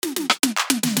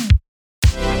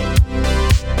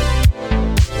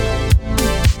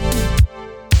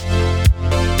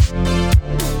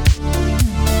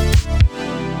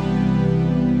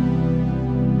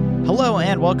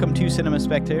welcome to Cinema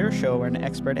Spectator, a show where an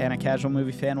expert and a casual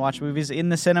movie fan watch movies in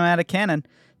the cinematic canon.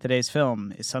 Today's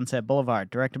film is Sunset Boulevard,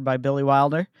 directed by Billy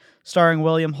Wilder, starring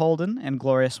William Holden and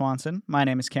Gloria Swanson. My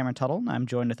name is Cameron Tuttle, and I'm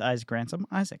joined with Isaac Ransom.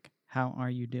 Isaac, how are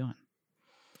you doing?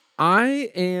 I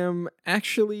am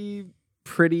actually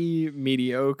pretty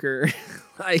mediocre.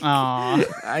 I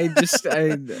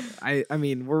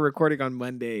mean, we're recording on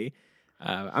Monday.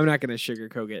 I'm not going to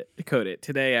sugarcoat it.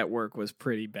 Today at work was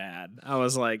pretty bad. I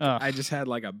was like, I just had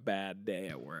like a bad day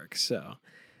at work. So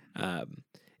it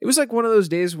was like one of those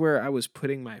days where I was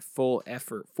putting my full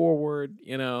effort forward,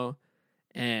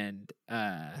 and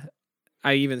I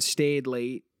even stayed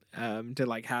late to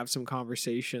like have some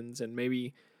conversations and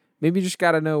maybe just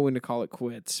got to know when to call it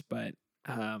quits. But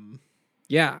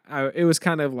it was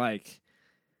kind of like,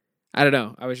 I don't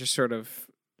know. I was just sort of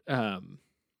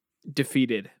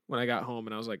defeated when I got home,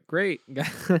 and I was like, great,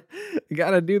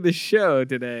 gotta do the show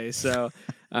today. So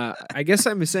I guess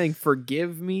I'm saying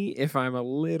forgive me if I'm a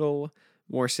little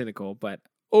more cynical, but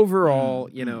overall,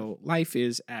 life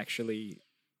is actually,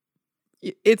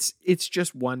 it's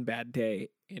just one bad day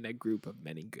in a group of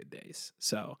many good days.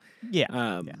 So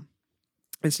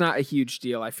it's not a huge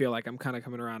deal. I feel like I'm kind of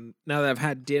coming around now that I've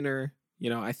had dinner.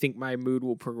 I think my mood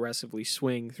will progressively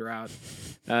swing throughout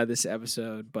this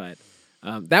episode, but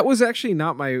that was actually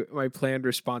not my planned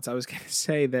response. I was going to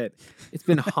say that it's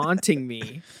been haunting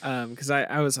me because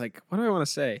I was like, what do I want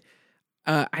to say?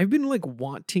 I've been like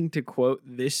wanting to quote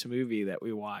this movie that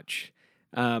we watch,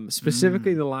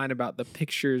 specifically the line about the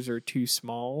pictures are too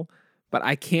small, but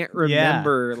I can't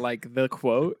remember like the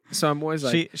quote. So I'm always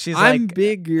like, I'm like,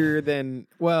 bigger than,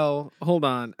 well, hold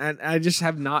on. And I just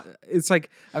have not, it's like,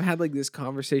 I've had like this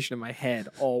conversation in my head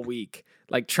all week,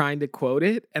 like trying to quote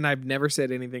it. And I've never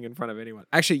said anything in front of anyone.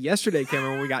 Actually, yesterday,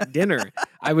 Cameron, when we got dinner,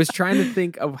 I was trying to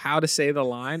think of how to say the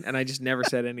line and I just never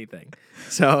said anything.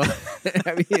 So,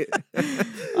 I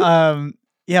mean,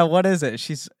 what is it?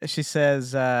 She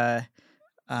says,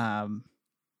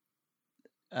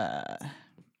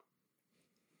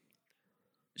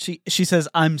 She says,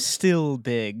 I'm still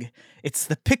big. It's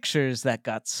the pictures that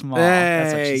got small. Hey,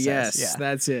 that's what she says. Yes, yeah.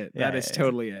 That's it. Yeah, that is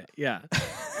totally it. Yeah.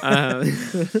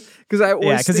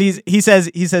 Because he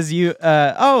says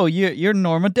you're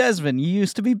Norma Desmond. You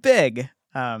used to be big.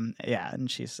 And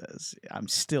she says, I'm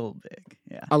still big.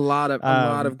 Yeah. A lot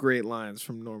of great lines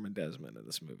from Norma Desmond in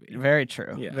this movie. Very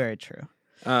true. Yeah. Very true.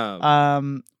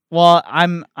 Well,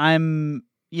 I'm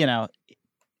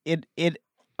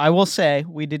I will say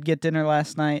we did get dinner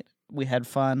last night. We had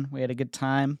fun. We had a good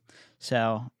time.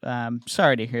 So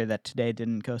sorry to hear that today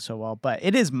didn't go so well. But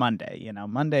it is Monday.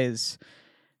 Mondays,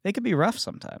 they could be rough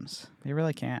sometimes. They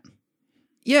really can.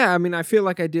 Yeah, I mean, I feel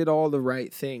like I did all the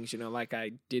right things. Like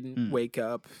I didn't wake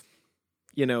up,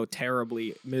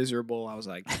 terribly miserable. I was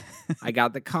like, I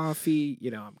got the coffee.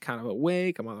 I'm kind of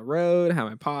awake. I'm on the road. Have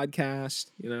my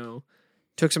podcast.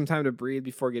 Took some time to breathe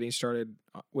before getting started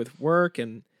with work,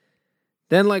 and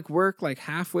then like work like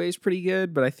halfway is pretty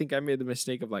good, but I think I made the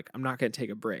mistake of like, I'm not going to take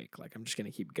a break. Like I'm just going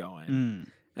to keep going.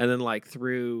 And then like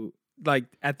through like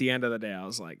at the end of the day, I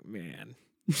was like, man,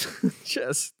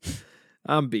 just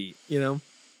I'm beat,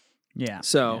 Yeah.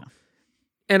 So,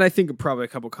 and I think probably a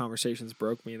couple conversations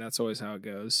broke me. That's always how it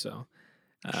goes. So,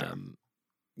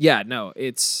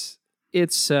 it's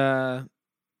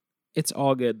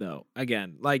all good though.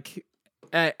 Again, like,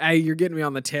 you're getting me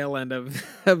on the tail end of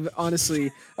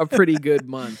honestly a pretty good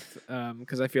month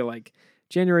because I feel like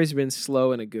January's been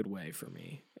slow in a good way for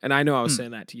me, and I know I was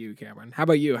saying that to you, Cameron. How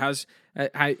about you?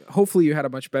 Hopefully you had a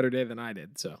much better day than I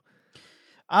did. So,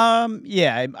 I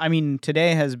mean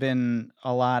today has been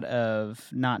a lot of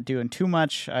not doing too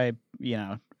much. I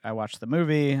watched the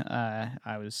movie.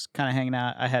 I was kind of hanging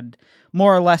out. I had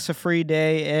more or less a free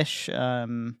day ish.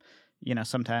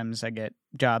 Sometimes I get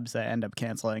jobs that end up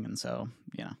canceling, and so,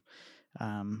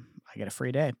 I get a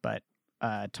free day. But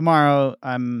tomorrow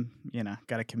I'm,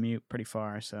 got to commute pretty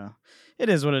far, so it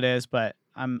is what it is. But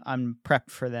I'm prepped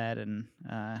for that, and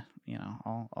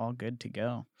all good to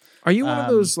go. Are you one of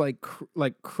those like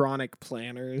chronic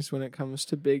planners when it comes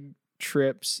to big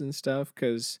trips and stuff?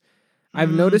 Because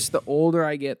I've noticed the older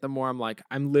I get, the more I'm like,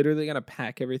 I'm literally gonna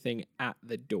pack everything at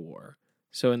the door.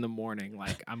 So in the morning,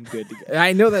 like I'm good to go.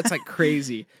 I know that's like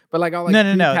crazy, but like I'll like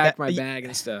pack my bag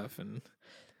and stuff. And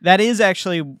that is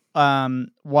actually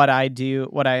what I do,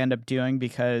 what I end up doing,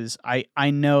 because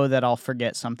I know that I'll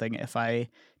forget something if I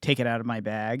take it out of my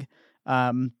bag.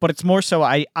 But it's more so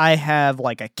I have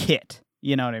like a kit,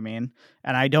 you know what I mean?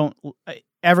 And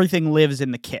everything lives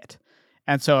in the kit.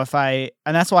 And so and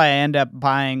that's why I end up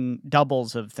buying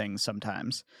doubles of things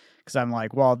sometimes, because I'm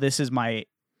like, well, this is my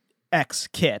X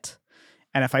kit.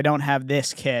 and if I don't have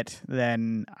this kit,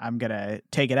 then I'm gonna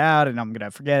take it out and I'm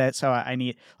gonna forget it. So I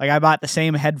need, like, I bought the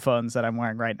same headphones that I'm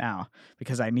wearing right now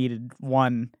because I needed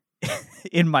one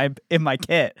in my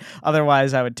kit.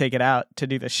 Otherwise, I would take it out to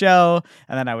do the show,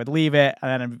 and then I would leave it,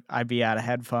 and then I'd be out of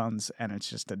headphones, and it's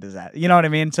just a disaster. You know what I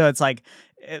mean? So it's like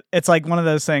one of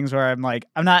those things where I'm like,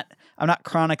 I'm not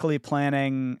chronically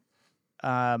planning.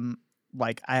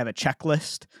 Like, I have a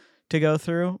checklist to go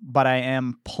through, but I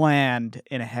am planned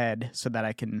in ahead so that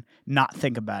I can not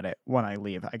think about it when I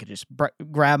leave. I could just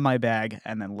grab my bag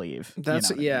and then leave. That's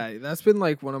that's been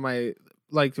like one of my,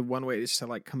 like, the one way is to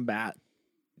like combat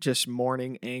just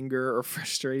morning anger or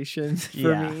frustration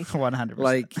for me. 100%.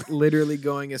 Like, literally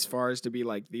going as far as to be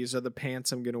like, these are the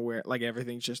pants I'm gonna wear. Like,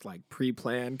 everything's just like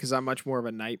pre-planned because I'm much more of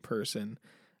a night person.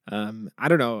 I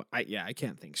don't know. I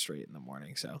can't think straight in the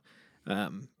morning. So,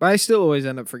 but I still always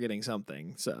end up forgetting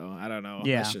something. So I don't know.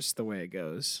 Yeah. That's just the way it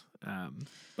goes.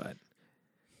 But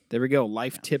there we go.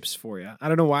 Life tips for you. I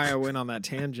don't know why I went on that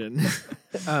tangent.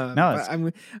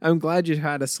 No, I'm glad you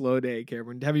had a slow day,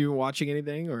 Cameron. Have you been watching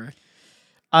anything or?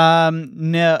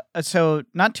 No. So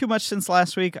not too much since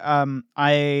last week.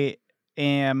 I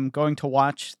am going to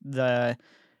watch the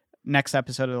next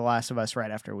episode of The Last of Us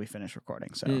right after we finish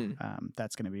recording. So,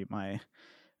 that's going to be my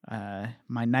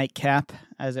nightcap,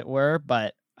 as it were.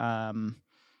 But,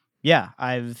 yeah,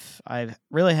 I've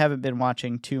really haven't been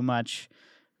watching too much.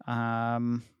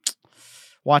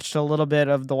 Watched a little bit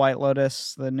of The White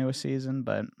Lotus, the newest season,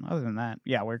 but other than that,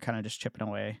 yeah, we're kind of just chipping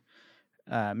away.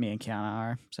 Me and Kiana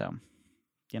are. So,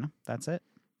 that's it.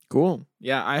 Cool.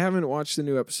 Yeah, I haven't watched the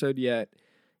new episode yet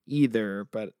either,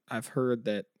 but I've heard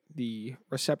that the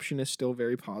reception is still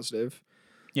very positive.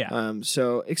 Yeah.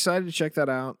 So excited to check that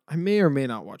out. I may or may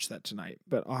not watch that tonight,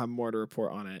 but I'll have more to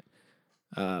report on it.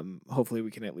 Hopefully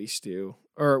we can at least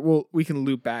we can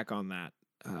loop back on that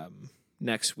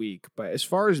next week. But as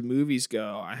far as movies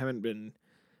go, I haven't been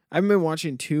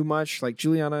watching too much. Like,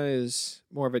 Juliana is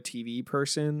more of a TV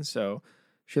person, so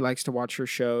she likes to watch her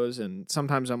shows, and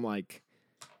sometimes I'm like,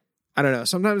 I don't know,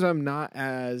 sometimes I'm not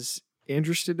as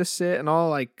interested to sit, and I'll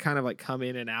like kind of like come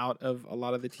in and out of a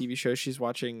lot of the TV shows. She's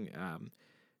watching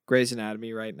Grey's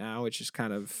Anatomy right now, which is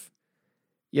kind of,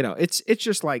 it's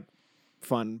just like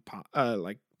fun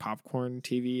like popcorn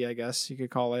TV, I guess you could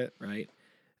call it, right?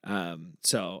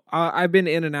 So I've been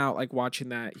in and out, like, watching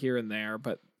that here and there,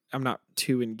 but I'm not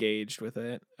too engaged with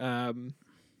it.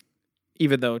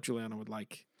 Even though Juliana would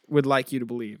like you to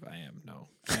believe I am. No,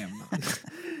 I am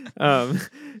not.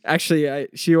 Actually,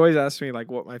 she always asks me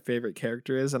like what my favorite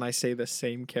character is, and I say the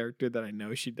same character that I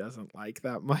know she doesn't like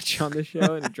that much on the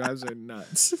show, and it drives her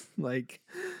nuts. Like,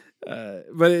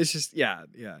 but it's just yeah.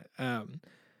 I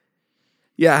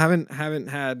haven't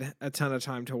had a ton of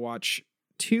time to watch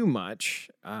too much,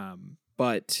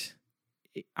 but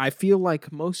I feel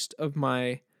like most of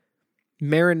my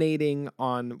marinating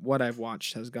on what I've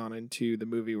watched has gone into the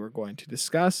movie we're going to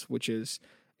discuss, which is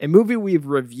a movie we've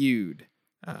reviewed.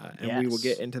 And we will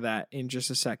get into that in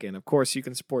just a second. Of course, you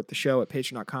can support the show at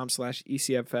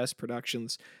patreon.com/ECFS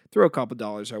Productions. Throw a couple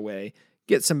dollars our way.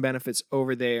 Get some benefits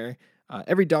over there.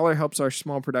 Every dollar helps our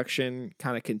small production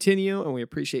kind of continue, and we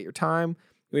appreciate your time.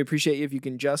 We appreciate you if you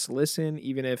can just listen,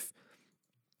 even if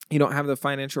you don't have the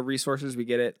financial resources. We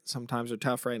get it. Sometimes are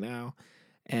tough right now.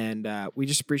 And we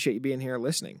just appreciate you being here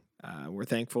listening. We're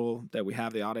thankful that we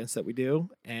have the audience that we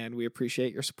do, and we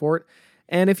appreciate your support.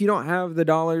 And if you don't have the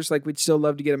dollars, like, we'd still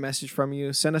love to get a message from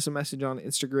you. Send us a message on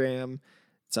Instagram.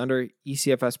 It's under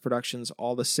ECFS Productions,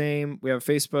 all the same. We have a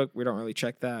Facebook. We don't really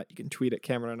check that. You can tweet at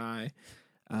Cameron and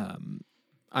I.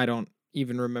 I don't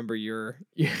even remember your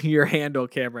handle,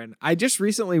 Cameron. I just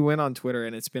recently went on Twitter,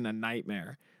 and it's been a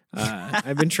nightmare.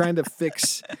 I've been trying to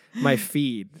fix my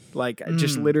feed, like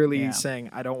just literally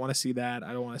saying, I don't want to see that.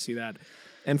 I don't want to see that.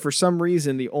 And for some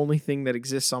reason, the only thing that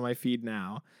exists on my feed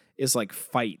now is like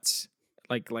fights,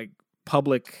 like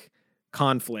public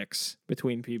conflicts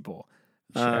between people.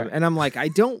 Sure. And I'm like, I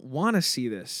don't want to see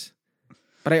this,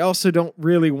 but I also don't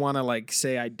really want to like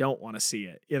say I don't want to see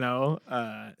it.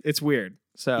 It's weird.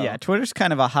 So yeah, Twitter's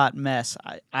kind of a hot mess.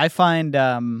 I find,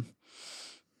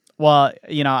 well,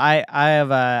 I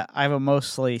have a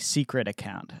mostly secret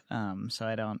account, so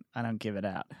I don't give it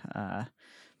out.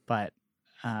 But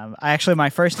my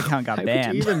first account got banned. Why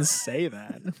would you even say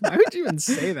that? Why would you even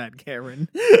say that, Cameron?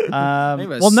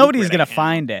 Well, nobody's gonna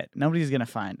find it. Nobody's gonna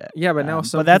find it. Yeah, but now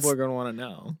some people are gonna want to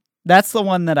know. That's the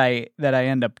one that I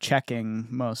end up checking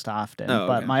most often. Oh,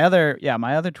 but okay. my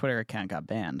other Twitter account got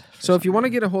banned. So if you want to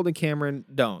get a hold of Cameron,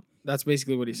 don't. That's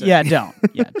basically what he said. Yeah, don't.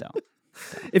 Yeah, don't.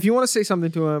 If you want to say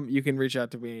something to him, you can reach out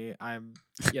to me. I'm,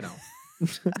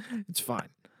 it's fine.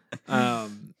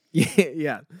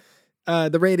 Yeah.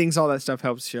 the ratings, all that stuff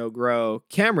helps the show grow.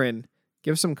 Cameron,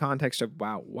 give some context of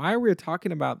why are we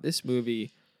talking about this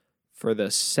movie for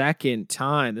the second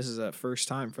time? This is a first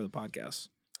time for the podcast.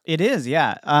 It is,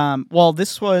 yeah. Well,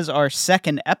 this was our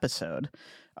second episode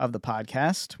of the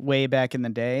podcast way back in the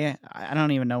day. I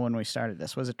don't even know when we started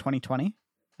this. Was it 2020?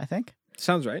 I think.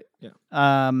 Sounds right.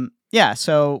 Yeah. Yeah.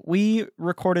 So we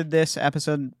recorded this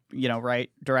episode,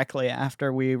 right directly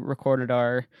after we recorded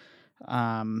our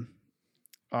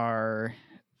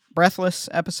Breathless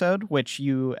episode, which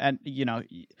you and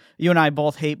I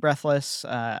both hate Breathless.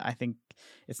 I think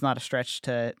it's not a stretch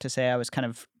to say I was kind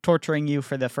of torturing you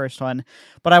for the first one,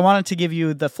 but I wanted to give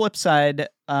you the flip side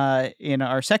in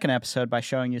our second episode by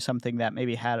showing you something that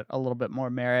maybe had a little bit more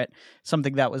merit,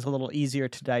 something that was a little easier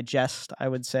to digest, I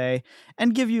would say,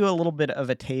 and give you a little bit of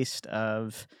a taste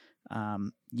of,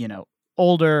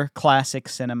 older classic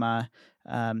cinema,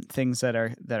 things that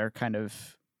are kind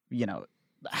of,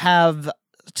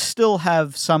 still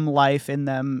have some life in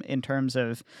them in terms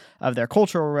of their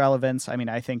cultural relevance. I mean,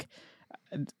 I think,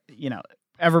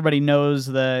 everybody knows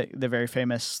the very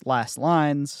famous last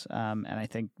lines, and I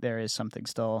think there is something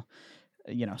still,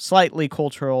 slightly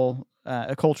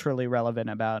culturally relevant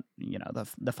about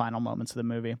the final moments of the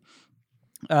movie.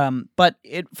 But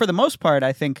for the most part,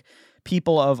 I think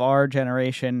people of our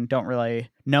generation don't really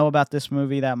know about this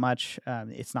movie that much.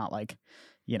 It's not like,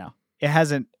 it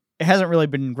hasn't really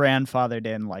been grandfathered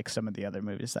in like some of the other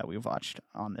movies that we've watched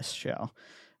on this show.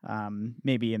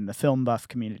 Maybe in the film buff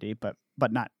community, but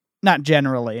not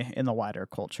generally in the wider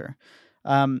culture.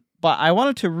 But I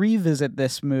wanted to revisit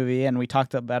this movie, and we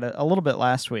talked about it a little bit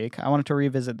last week. I wanted to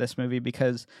revisit this movie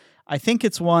because I think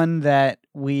it's one that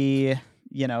we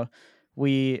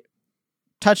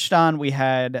touched on, we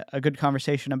had a good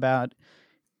conversation about,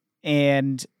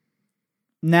 and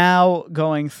now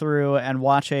going through and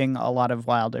watching a lot of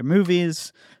Wilder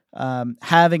movies,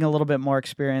 having a little bit more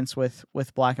experience with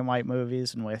black and white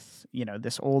movies and with,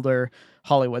 this older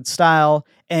Hollywood style,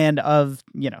 and of,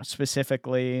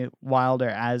 specifically Wilder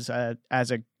as a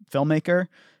filmmaker,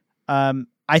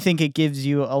 I think it gives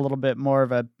you a little bit more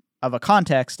of a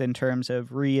context in terms of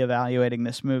reevaluating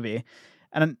this movie.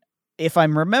 And if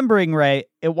I'm remembering right,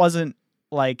 it wasn't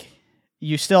like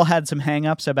you still had some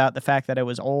hangups about the fact that it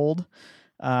was old,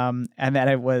 and that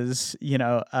it was,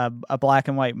 a black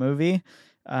and white movie.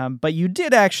 But you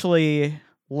did actually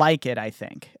like it, I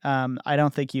think. I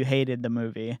don't think you hated the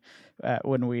movie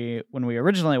when we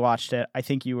originally watched it. I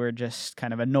think you were just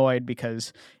kind of annoyed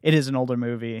because it is an older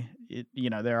movie.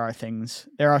 There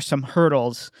are some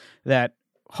hurdles that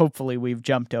hopefully we've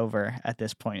jumped over at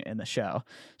this point in the show.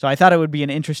 So I thought it would be an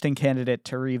interesting candidate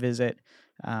to revisit,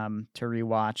 to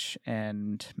rewatch,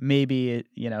 and maybe,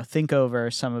 think over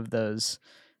some of those,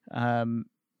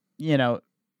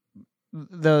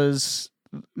 those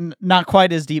not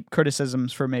quite as deep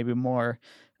criticisms for maybe more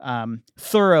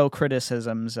thorough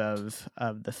criticisms of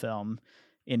the film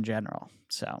in general.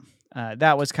 So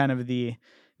that was kind of the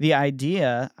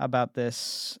idea about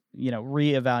this,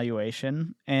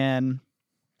 reevaluation. And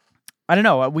I don't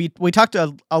know, we talked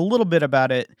a little bit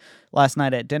about it last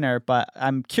night at dinner, but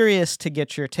I'm curious to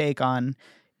get your take on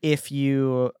if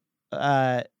you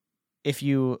like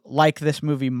this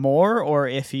movie more, or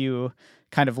if you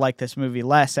kind of like this movie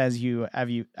less as you've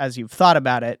thought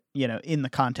about it, in the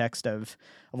context of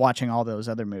watching all those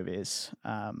other movies.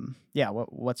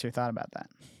 What's your thought about that?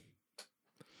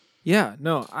 Yeah,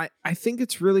 no, I think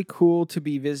it's really cool to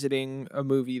be visiting a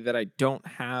movie that I don't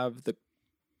have the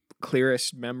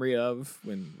clearest memory of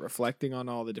when reflecting on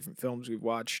all the different films we've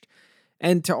watched,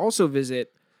 and to also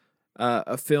visit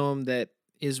a film that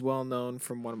is well known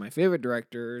from one of my favorite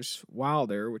directors,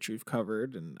 Wilder, which we've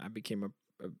covered, and I became a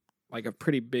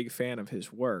pretty big fan of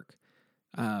his work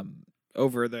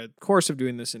over the course of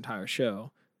doing this entire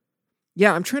show.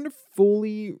 Yeah, I'm trying to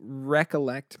fully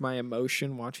recollect my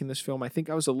emotion watching this film. I think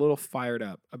I was a little fired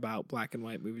up about black and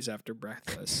white movies after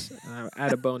Breathless, and I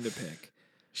had a bone to pick.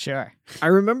 Sure. I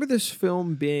remember this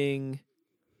film being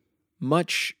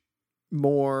much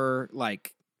more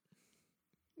like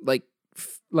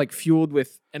fueled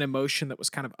with an emotion that was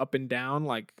kind of up and down,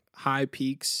 like high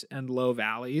peaks and low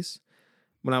valleys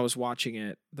when I was watching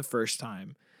it the first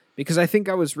time, because I think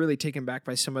I was really taken back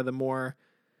by some of the more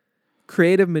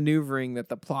creative maneuvering that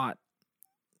the plot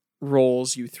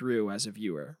rolls you through as a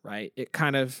viewer, right? It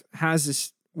kind of has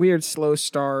this weird slow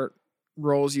start,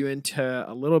 rolls you into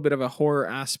a little bit of a horror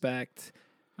aspect,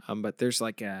 but there's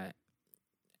like a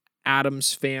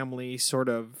Addams Family sort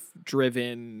of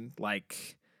driven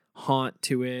like haunt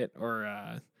to it,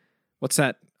 or what's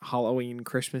that Halloween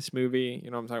Christmas movie? You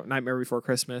know what I'm talking about? Nightmare Before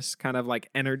Christmas, kind of like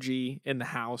energy in the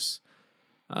house.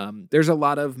 There's a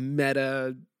lot of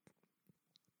meta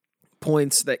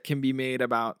points that can be made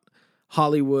about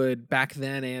Hollywood back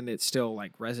then, and it still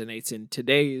like resonates in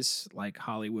today's like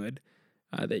Hollywood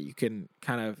that you can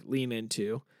kind of lean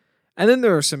into. And then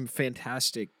there are some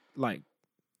fantastic like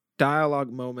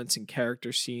dialogue moments and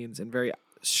character scenes and very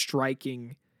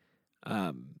striking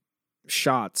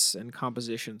shots and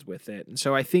compositions with it. And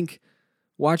so I think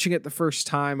watching it the first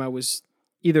time, I was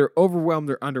either overwhelmed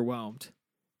or underwhelmed.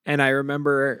 And I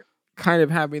remember kind of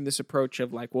having this approach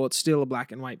of like, well, it's still a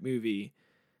black and white movie.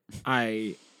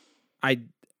 I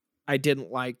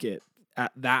didn't like it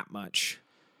that much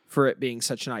for it being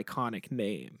such an iconic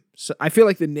name. So I feel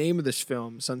like the name of this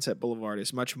film, Sunset Boulevard,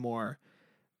 is much more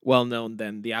well known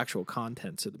than the actual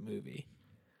contents of the movie.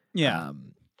 Yeah.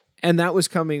 And that was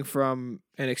coming from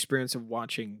an experience of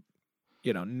watching,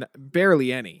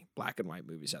 barely any black and white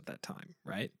movies at that time,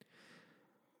 right?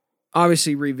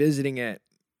 Obviously, revisiting it,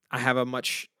 I have a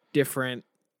much different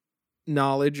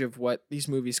knowledge of what these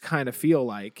movies kind of feel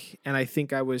like. And I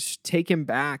think I was taken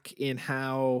back in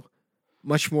how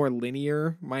much more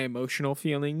linear my emotional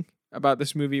feeling about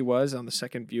this movie was on the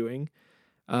second viewing.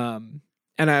 And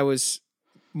I was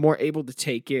more able to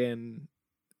take in,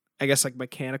 I guess, like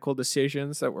mechanical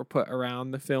decisions that were put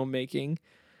around the filmmaking.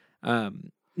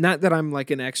 Not that I'm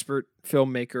like an expert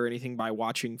filmmaker or anything by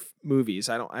watching movies.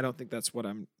 I don't think that's what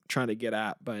I'm trying to get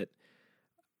at, but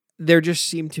there just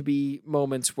seemed to be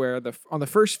moments where on the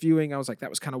first viewing, I was like,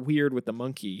 that was kind of weird with the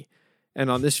monkey.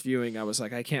 And on this viewing, I was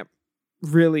like, I can't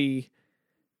believe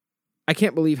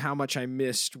how much I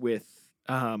missed with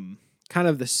kind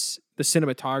of the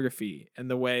cinematography and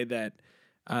the way that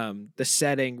the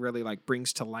setting really like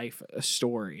brings to life a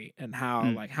story, and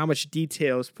how much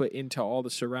detail is put into all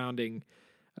the surrounding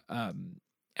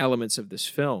elements of this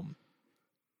film.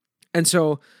 And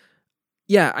so,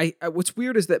 yeah, I what's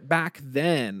weird is that back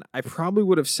then I probably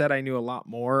would have said I knew a lot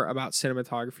more about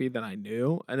cinematography than I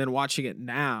knew. And then watching it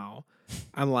now,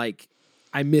 I'm like,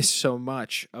 I miss so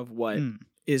much of what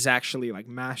is actually like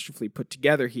masterfully put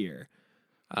together here.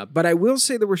 But I will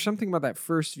say there was something about that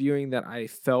first viewing that I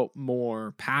felt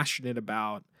more passionate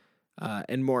about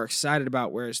and more excited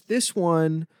about. Whereas this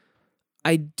one,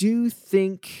 I do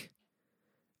think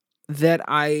that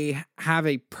I have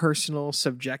a personal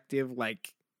subjective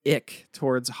like ick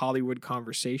towards Hollywood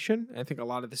conversation. I think a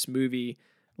lot of this movie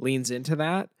leans into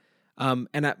that.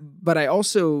 But I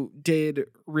also did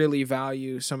really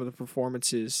value some of the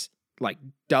performances like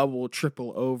double,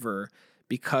 triple over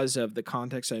because of the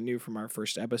context I knew from our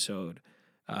first episode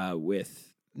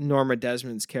with Norma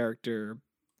Desmond's character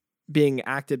being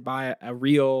acted by a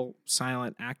real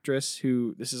silent actress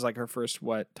who this is like her first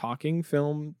talking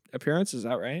film appearance. Is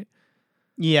that right?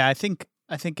 Yeah, I think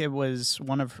it was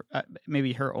one of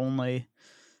maybe her only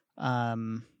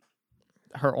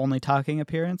talking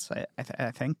appearance. I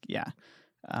think, yeah,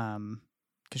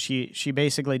 because she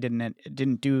basically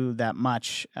didn't do that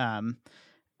much, in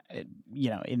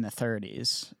the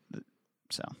 30s.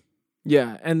 So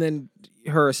yeah, and then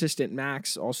her assistant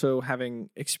Max also having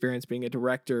experience being a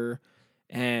director,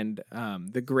 and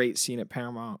the great scene at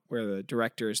Paramount where the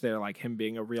director is there, like him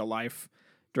being a real life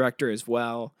director as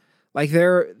well. Like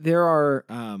there are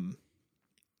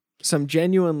some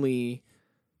genuinely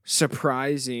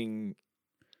surprising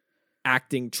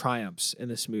acting triumphs in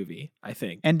this movie, I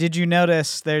think. And did you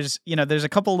notice there's a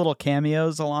couple little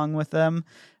cameos along with them?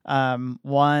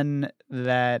 One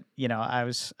that, I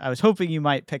was hoping you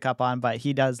might pick up on, but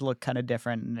he does look kind of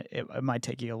different, and it might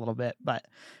take you a little bit, but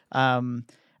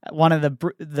one of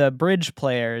the bridge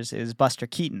players is Buster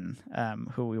Keaton,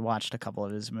 who we watched a couple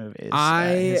of his movies.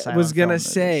 I was going to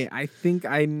say, I think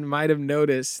I might have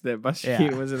noticed that Buster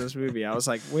Keaton was in this movie. I was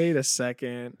like, wait a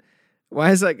second. Why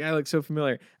does that guy look so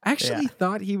familiar? I actually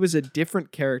thought he was a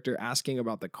different character asking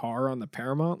about the car on the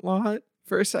Paramount lot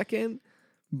for a second,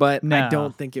 but no. I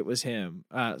don't think it was him.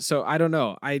 So I don't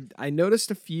know. I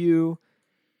noticed a few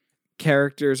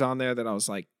characters on there that I was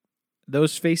like,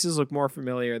 those faces look more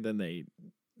familiar than they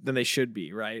should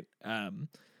be, right? On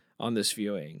this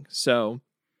viewing. So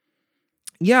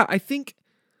yeah, I think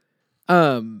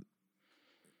I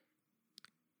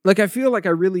feel like I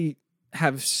really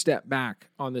have stepped back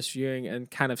on this viewing and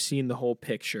kind of seen the whole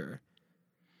picture.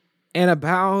 And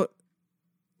about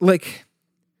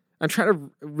I'm trying to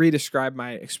re-describe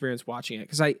my experience watching it,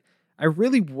 because I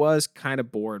really was kind of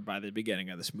bored by the beginning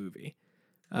of this movie.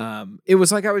 It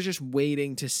was like I was just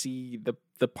waiting to see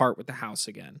the part with the house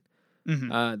again.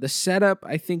 Mm-hmm. The setup,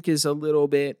 I think, is a little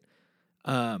bit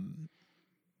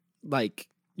like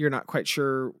you're not quite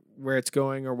sure where it's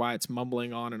going or why it's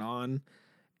mumbling on.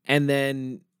 And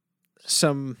then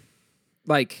some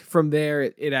like from there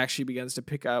it actually begins to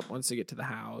pick up once they get to the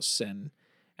house, and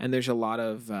there's a lot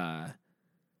of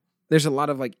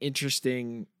like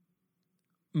interesting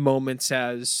moments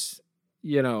as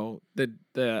the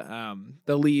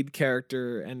lead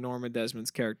character and Norma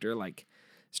Desmond's character like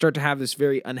start to have this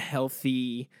very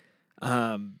unhealthy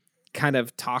kind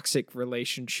of toxic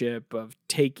relationship of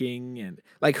taking, and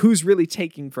like who's really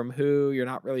taking from who, you're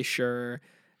not really sure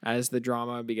as the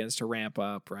drama begins to ramp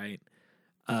up, right?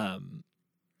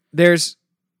 There's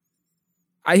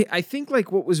I think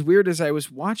like what was weird is I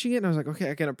was watching it and I was like, okay,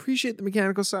 I can appreciate the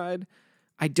mechanical side.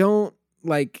 I don't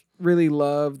like really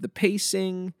love the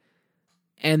pacing.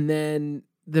 And then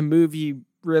the movie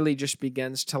really just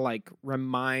begins to like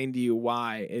remind you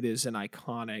why it is an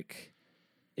iconic,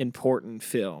 important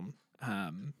film.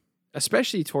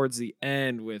 Especially towards the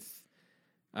end with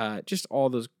just all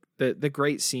those the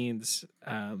great scenes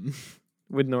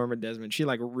with Norma Desmond. She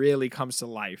like really comes to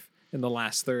life in the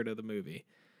last third of the movie.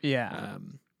 Yeah.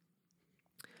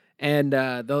 And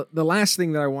the last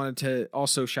thing that I wanted to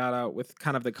also shout out with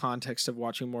kind of the context of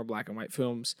watching more black and white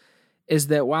films is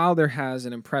that Wilder has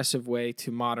an impressive way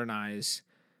to modernize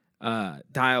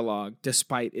dialogue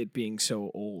despite it being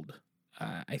so old.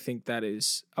 I think that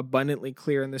is abundantly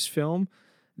clear in this film,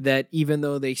 that even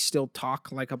though they still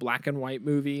talk like a black and white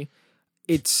movie,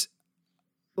 it's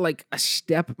like a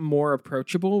step more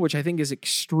approachable, which I think is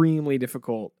extremely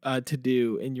difficult to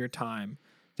do in your time.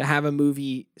 To have a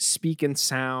movie speak and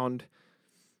sound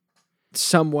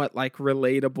somewhat like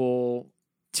relatable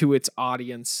to its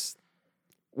audience,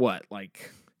 what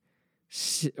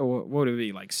would it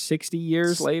be, like 60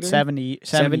 years later? 70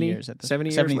 years at the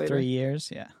 73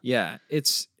 years, yeah. Yeah,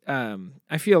 it's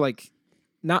I feel like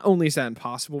not only is that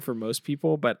impossible for most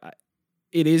people, but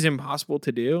it is impossible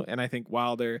to do, and I think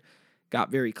Wilder got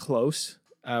very close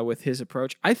with his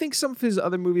approach. I think some of his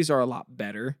other movies are a lot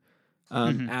better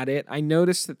at it. I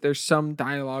noticed that there's some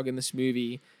dialogue in this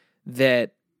movie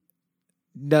that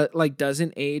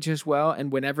doesn't age as well,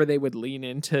 and whenever they would lean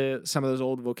into some of those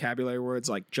old vocabulary words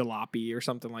like jalopy or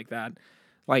something like that,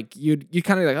 like you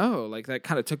kind of like, oh, like that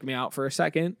kind of took me out for a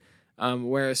second.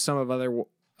 Whereas some of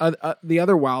the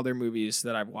other Wilder movies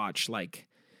that I've watched, like,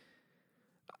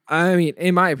 I mean,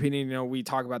 in my opinion, we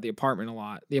talk about The Apartment a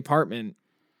lot. The Apartment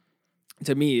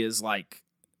to me is like,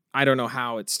 I don't know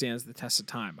how it stands the test of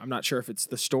time. I'm not sure if it's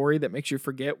the story that makes you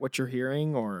forget what you're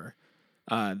hearing, or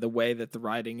the way that the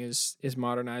writing is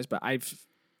modernized. But I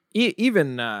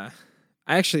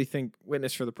actually think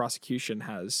Witness for the Prosecution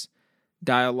has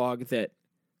dialogue that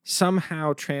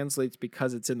somehow translates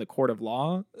because it's in the court of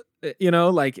law.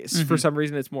 For some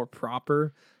reason it's more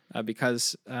proper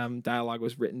because dialogue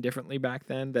was written differently back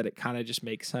then, that it kind of just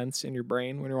makes sense in your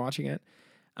brain when you're watching it.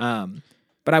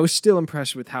 But I was still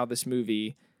impressed with how this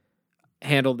movie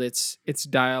handled its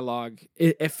dialogue.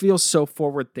 It feels so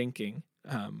forward thinking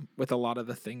with a lot of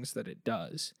the things that it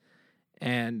does,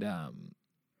 and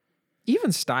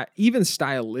even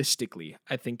stylistically,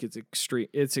 I think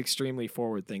it's extremely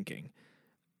forward thinking.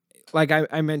 Like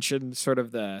I mentioned, sort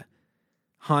of the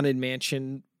Haunted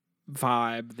Mansion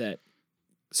vibe that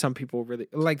some people really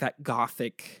like, that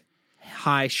gothic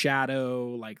high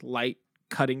shadow, like light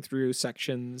cutting through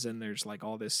sections, and there's like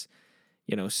all this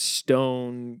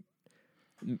stone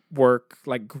work,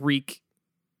 like Greek,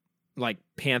 like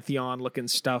pantheon looking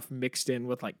stuff mixed in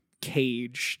with like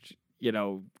caged,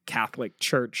 Catholic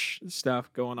church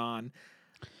stuff going on.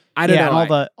 I don't know.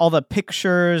 And all the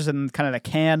pictures and kind of the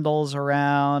candles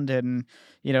around, and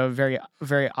very,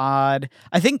 very odd.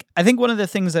 I think one of the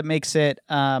things that makes it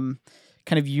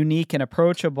kind of unique and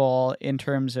approachable in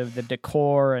terms of the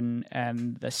decor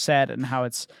and the set and how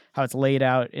it's laid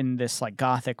out in this like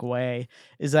gothic way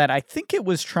is that I think it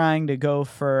was trying to go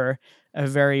for a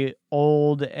very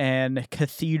old and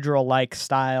cathedral-like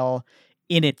style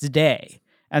in its day.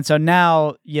 And so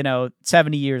now,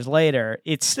 70 years later,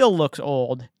 it still looks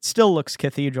old, still looks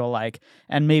cathedral-like,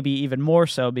 and maybe even more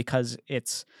so because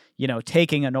it's,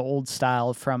 taking an old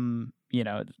style from,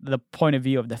 the point of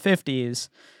view of the 50s,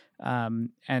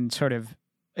 and sort of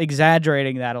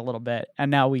exaggerating that a little bit.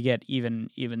 And now we get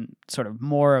even sort of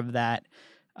more of that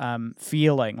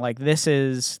feeling. Like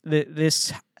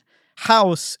this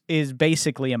house is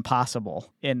basically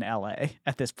impossible in LA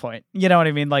at this point. You know what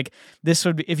I mean? Like, this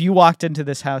would be, if you walked into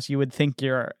this house, you would think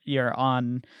you're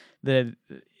on the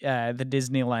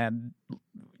Disneyland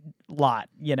lot.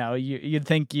 You'd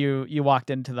think you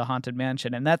walked into the Haunted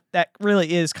Mansion, and that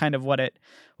really is kind of what it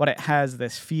has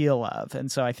this feel of.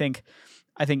 And so I think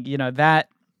that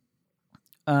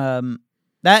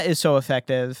that is so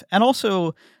effective. And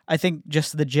also I think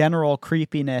just the general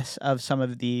creepiness of some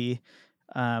of the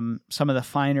some of the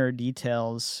finer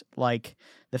details, like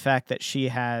the fact that she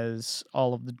has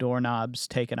all of the doorknobs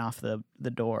taken off the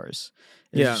doors,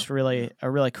 is Yeah. just really a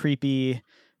really creepy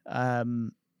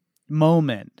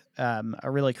moment,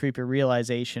 a really creepy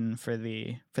realization for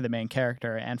the main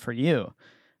character and for you.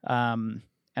 And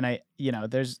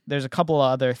there's a couple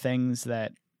of other things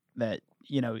that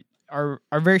are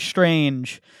very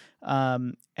strange,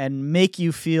 and make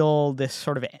you feel this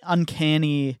sort of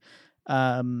uncanny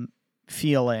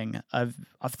feeling of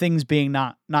things being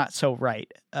not so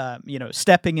right.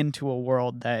 Stepping into a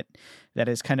world that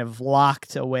is kind of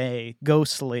locked away,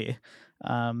 ghostly,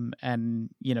 and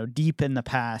deep in the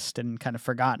past and kind of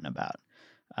forgotten about.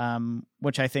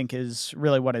 Which I think is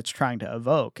really what it's trying to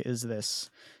evoke, is this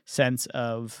sense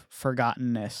of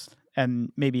forgottenness,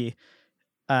 and maybe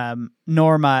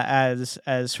Norma as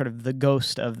sort of the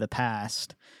ghost of the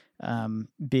past,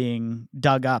 being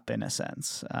dug up in a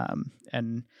sense,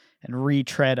 and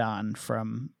retread on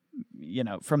from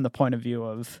the point of view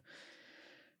of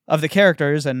the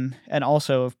characters, and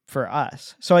also for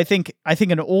us. So I think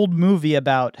an old movie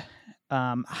about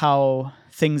how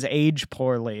things age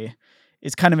poorly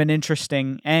is kind of an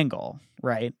interesting angle,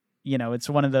 right? It's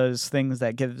one of those things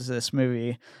that gives this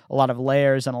movie a lot of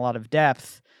layers and a lot of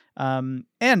depth. And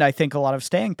I think a lot of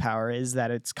staying power is that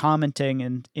it's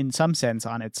commenting in some sense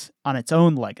on its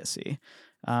own legacy,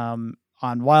 on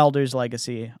Wilder's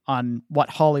legacy, on what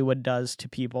Hollywood does to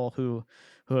people who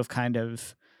have kind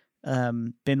of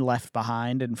been left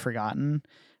behind and forgotten.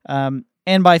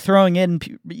 And by throwing in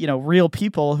real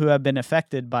people who have been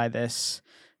affected by this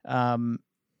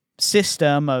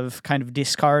system of kind of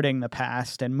discarding the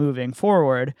past and moving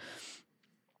forward,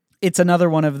 it's another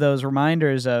one of those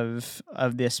reminders of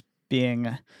this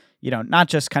being, not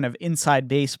just kind of inside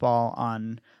baseball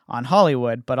on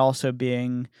Hollywood, but also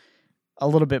being a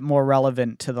little bit more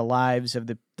relevant to the lives of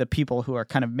the people who are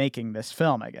kind of making this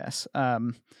film, I guess.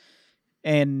 And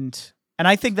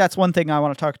I think that's one thing I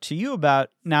want to talk to you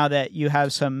about now that you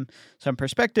have some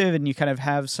perspective and you kind of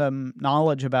have some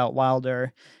knowledge about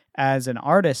Wilder as an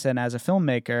artist and as a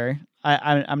filmmaker.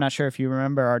 I'm not sure if you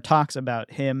remember our talks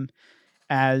about him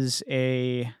as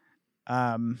a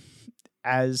Norma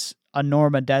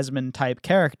Desmond type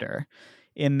character,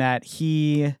 in that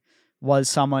he was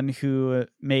someone who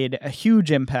made a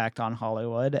huge impact on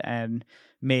Hollywood and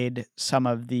made some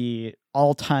of the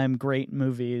all-time great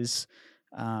movies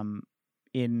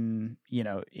in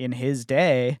his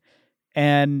day,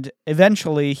 and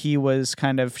eventually he was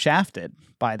kind of shafted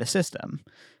by the system,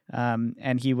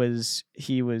 and he was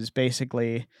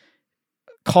basically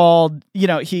called,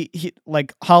 he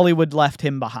like Hollywood left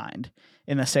him behind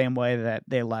in the same way that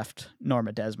they left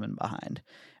Norma Desmond behind.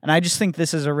 And I just think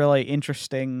this is a really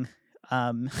interesting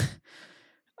I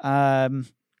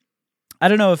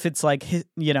don't know if it's like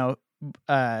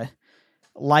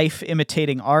life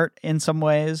imitating art in some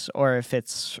ways, or if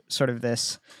it's sort of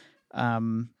this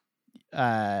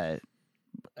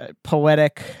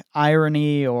poetic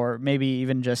irony, or maybe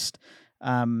even just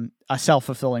a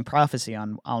self-fulfilling prophecy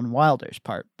on Wilder's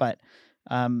part. But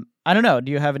I don't know.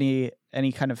 Do you have any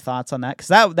kind of thoughts on that?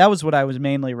 Because that was what I was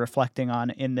mainly reflecting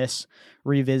on in this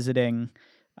revisiting,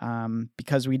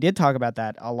 because we did talk about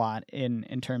that a lot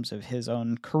in terms of his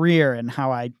own career, and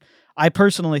how I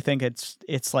personally think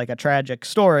it's like a tragic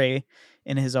story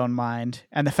in his own mind,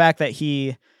 and the fact that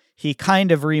he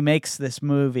kind of remakes this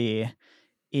movie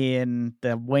in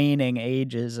the waning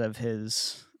ages of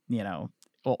his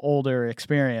older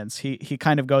experience. He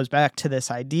kind of goes back to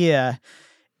this idea,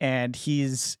 and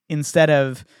he's, instead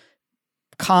of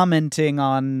commenting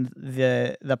on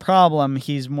the problem,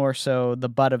 he's more so the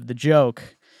butt of the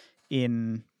joke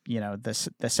in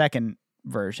the second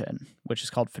version, which is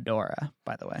called Fedora,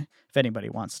 by the way, if anybody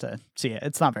wants to see it.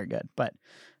 It's not very good, but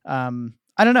I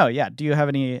don't know. Yeah, do you have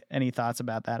any thoughts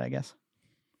about that, I guess?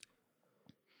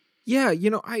 Yeah,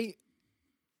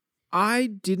 I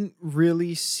didn't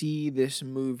really see this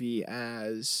movie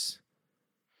as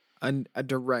a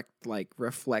direct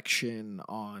reflection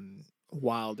on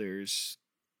Wilder's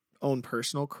own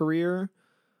personal career.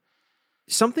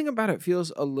 Something about it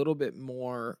feels a little bit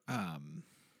more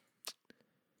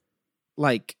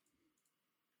like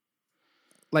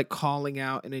calling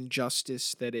out an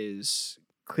injustice that is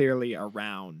clearly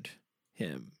around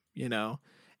him,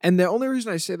 And the only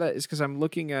reason I say that is because I'm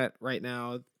looking at right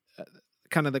now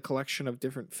kind of the collection of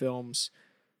different films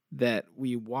that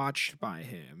we watched by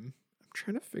him. I'm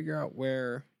trying to figure out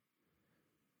where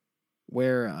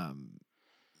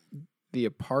The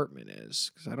Apartment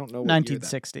is, because I don't know what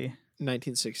 1960.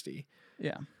 1960.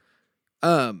 Yeah.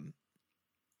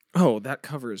 Oh, that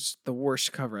cover is the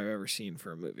worst cover I've ever seen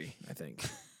for a movie, I think.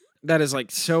 that is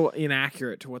like so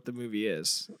inaccurate to what the movie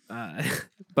is.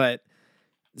 But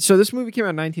so this movie came out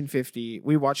in 1950.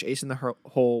 We watched Ace in the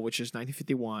Hole, which is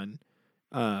 1951,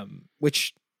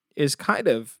 which is kind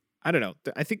of, I don't know.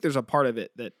 I think there's a part of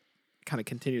it that kind of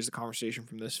continues the conversation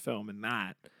from this film, and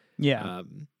that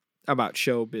about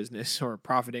show business or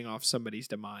profiting off somebody's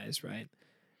demise, right?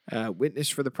 Witness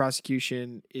for the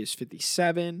prosecution is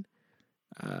 57.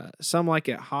 Some Like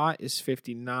It Hot is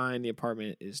 59. The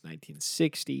Apartment is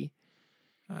 1960.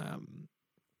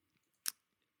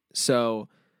 So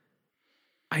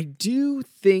I do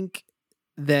think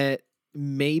that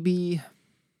maybe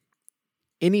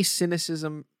any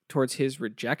cynicism towards his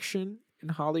rejection in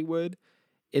Hollywood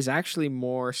is actually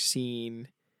more seen,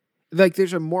 like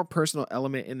there's a more personal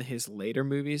element in his later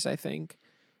movies, I think.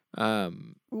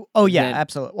 Absolutely.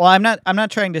 Well, I'm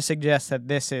not trying to suggest that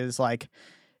this is like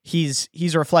he's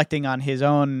reflecting on his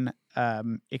own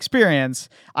experience.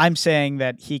 I'm saying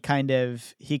that he kind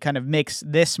of makes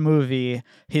this movie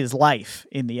his life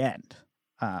in the end.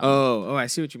 I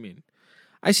see what you mean.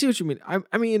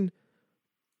 I mean,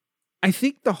 I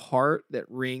think the heart that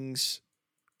rings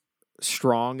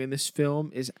strong in this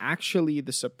film is actually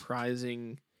the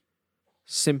surprising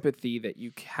sympathy that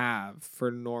you have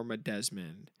for Norma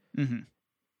Desmond,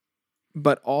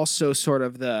 but also sort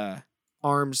of the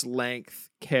arm's length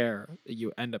care that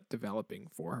you end up developing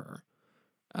for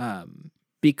her,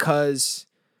 because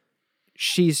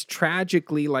she's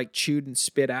tragically like chewed and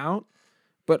spit out,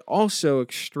 but also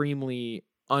extremely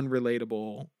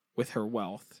unrelatable with her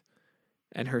wealth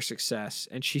and her success.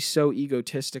 And she's so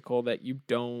egotistical that you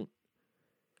don't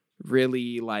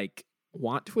really like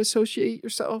want to associate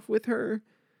yourself with her.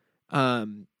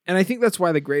 And I think that's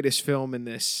why the greatest film in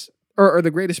this, or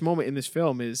the greatest moment in this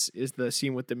film is the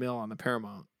scene with DeMille on the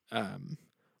Paramount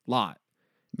lot.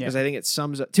 Because I think it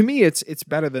sums up, to me, it's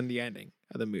better than the ending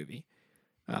of the movie.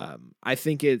 I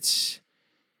think it's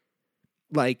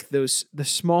like the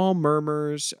small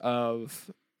murmurs of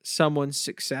someone's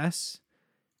success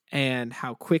and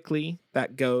how quickly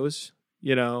that goes,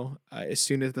 as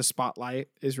soon as the spotlight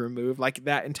is removed. Like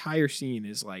that entire scene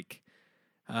is like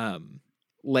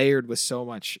layered with so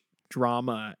much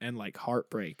drama and like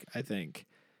heartbreak, I think.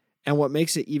 And what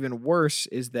makes it even worse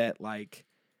is that like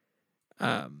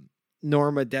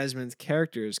Norma Desmond's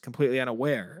character is completely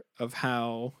unaware of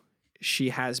how she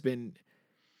has been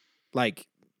like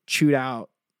chewed out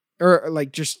or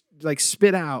like just like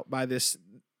spit out by this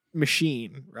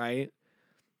machine, right?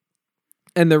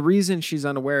 And the reason she's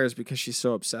unaware is because she's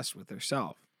so obsessed with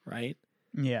herself, right?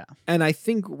 Yeah. And I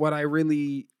think what I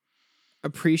really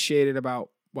appreciated about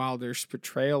Wilder's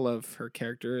portrayal of her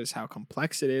character is how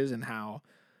complex it is and how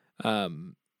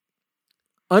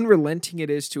unrelenting it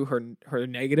is to her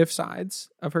negative sides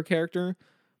of her character,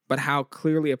 but how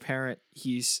clearly apparent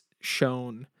he's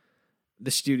shown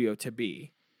the studio to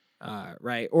be,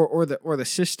 right? Or the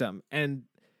system. And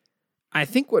I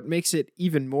think what makes it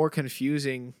even more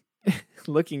confusing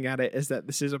looking at it is that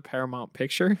this is a Paramount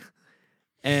picture.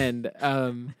 And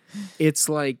it's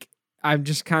like I'm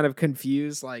just kind of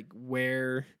confused like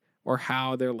where or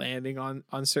how they're landing on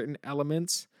certain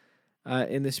elements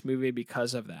in this movie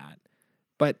because of that.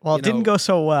 But it didn't go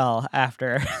so well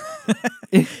after.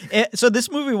 So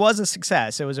this movie was a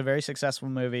success. It was a very successful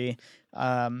movie.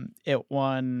 It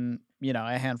won,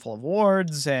 a handful of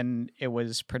awards, and it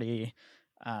was pretty.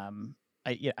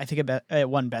 I think it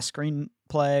won Best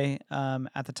Screenplay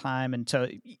at the time, and so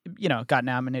got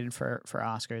nominated for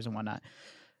Oscars and whatnot.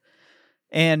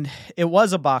 And it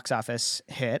was a box office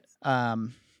hit,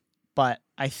 but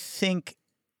I think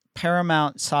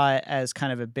Paramount saw it as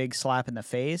kind of a big slap in the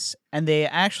face, and they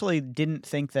actually didn't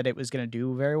think that it was going to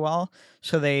do very well,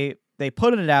 so they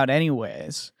put it out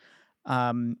anyways,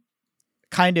 kind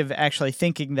of actually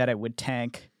thinking that it would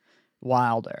tank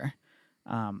Wilder,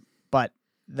 but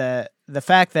the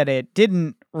fact that it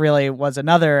didn't really was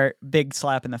another big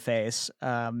slap in the face,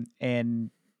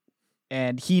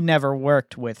 and he never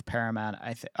worked with Paramount.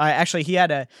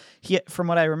 From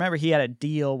what I remember, he had a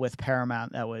deal with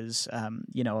Paramount that was, a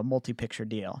multi-picture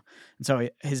deal. And so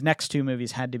his next two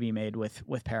movies had to be made with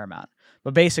Paramount.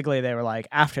 But basically they were like,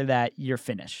 after that, you're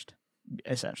finished,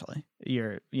 essentially.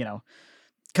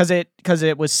 Because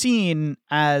it was seen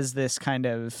as this kind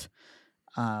of,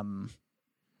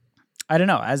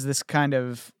 as this kind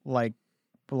of like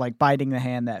biting the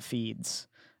hand that feeds,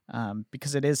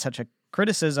 because it is such a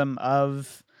criticism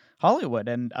of Hollywood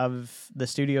and of the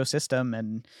studio system,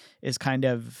 and is kind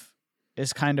of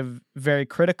very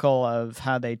critical of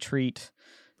how they treat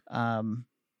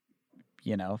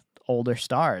older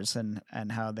stars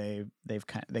and how they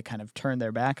kind of turn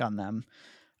their back on them,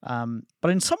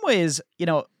 but in some ways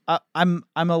I'm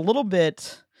a little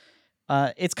bit.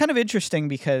 It's kind of interesting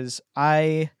because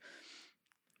I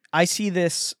see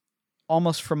this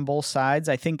almost from both sides.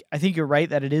 I think you're right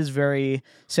that it is very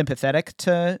sympathetic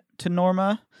to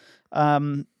Norma,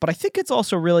 but I think it's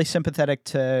also really sympathetic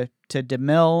to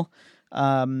DeMille.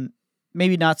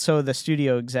 Maybe not so the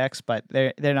studio execs, but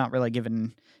they're not really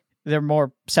given. They're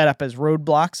more set up as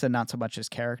roadblocks and not so much as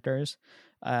characters.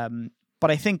 But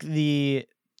I think the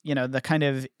kind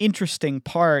of interesting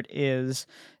part is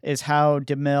how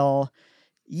DeMille,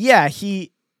 yeah,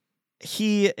 he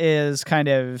is kind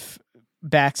of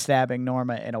backstabbing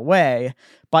Norma in a way,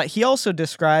 but he also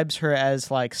describes her as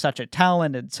like such a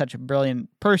talented, such a brilliant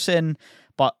person,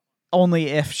 but only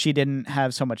if she didn't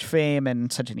have so much fame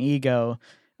and such an ego,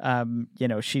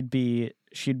 she'd be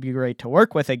great to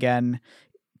work with again.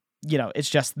 It's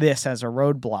just this as a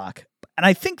roadblock. And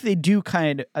I think they do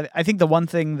I think the one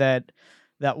thing that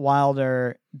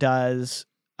Wilder does,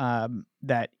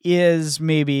 that is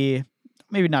maybe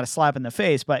not a slap in the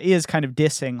face, but is kind of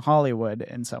dissing Hollywood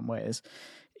in some ways,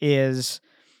 is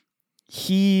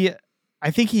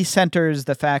I think he centers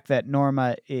the fact that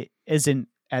Norma isn't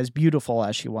as beautiful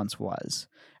as she once was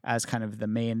as kind of the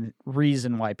main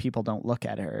reason why people don't look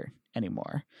at her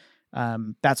anymore.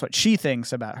 That's what she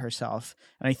thinks about herself.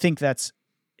 And I think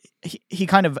he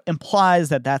kind of implies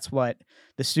that that's what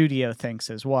the studio thinks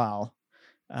as well.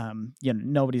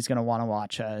 Nobody's going to want to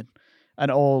watch an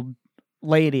old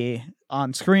lady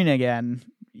on screen again.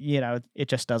 It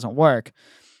just doesn't work.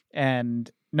 And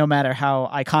no matter how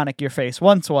iconic your face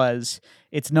once was,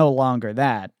 it's no longer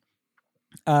that.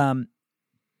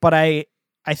 But I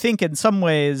think in some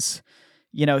ways,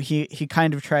 he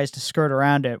kind of tries to skirt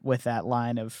around it with that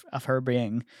line of her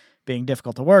being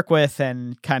difficult to work with,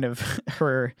 and kind of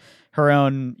her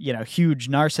own, huge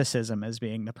narcissism as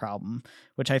being the problem,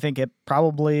 which I think it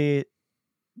probably,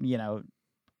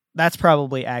 that's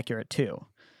probably accurate too,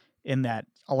 in that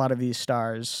a lot of these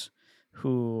stars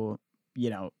who,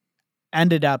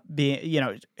 ended up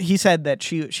being, he said that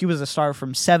she was a star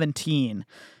from 17.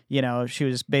 She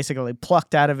was basically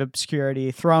plucked out of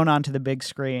obscurity, thrown onto the big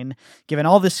screen, given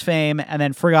all this fame, and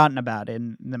then forgotten about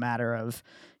in the matter of,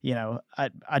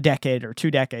 a decade or 2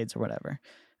 decades or whatever.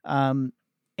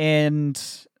 And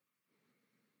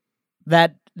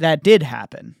that did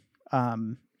happen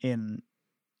in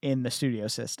the studio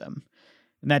system.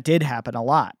 And that did happen a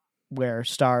lot, where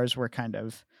stars were kind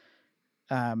of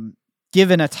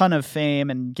given a ton of fame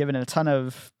and given a ton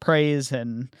of praise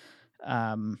and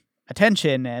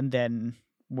attention, and then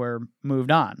were moved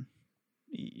on,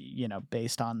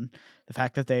 based on the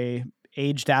fact that they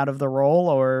aged out of the role,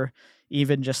 or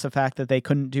even just the fact that they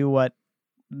couldn't do what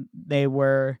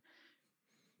the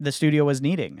studio was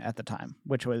needing at the time,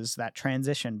 which was that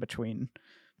transition between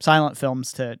silent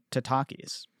films to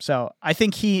talkies. So I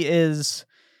think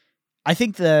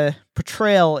the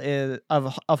portrayal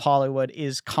of Hollywood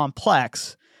is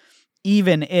complex,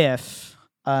 even if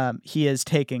he is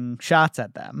taking shots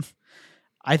at them.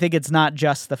 I think it's not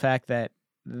just the fact that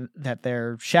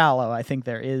they're shallow. I think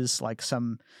there is like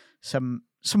some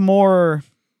more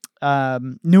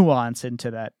nuance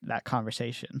into that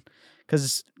conversation,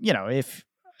 because you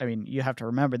have to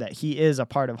remember that he is a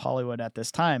part of Hollywood at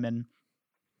this time, and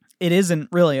it isn't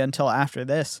really until after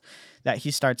this that he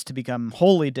starts to become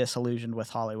wholly disillusioned with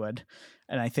Hollywood.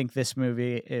 And I think this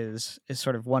movie is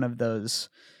sort of one of those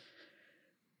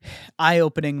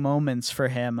eye-opening moments for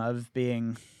him of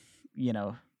being,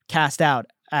 cast out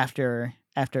after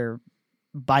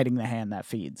biting the hand that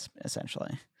feeds,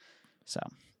 essentially. So,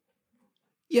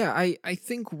 yeah, I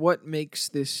think what makes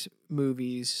this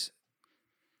movie's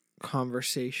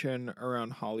conversation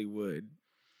around Hollywood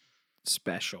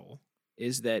special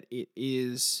is that it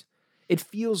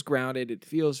feels grounded, it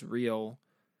feels real,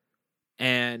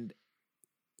 and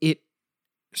it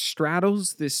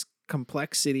straddles this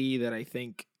complexity that I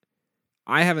think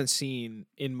I haven't seen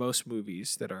in most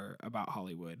movies that are about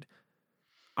Hollywood.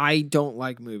 I don't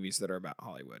like movies that are about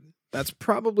Hollywood. That's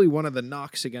probably one of the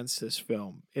knocks against this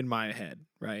film in my head,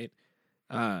 right?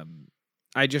 I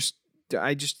just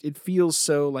it feels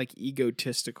so like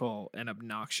egotistical and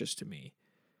obnoxious to me.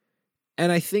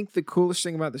 And I think the coolest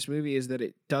thing about this movie is that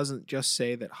it doesn't just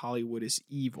say that Hollywood is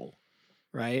evil,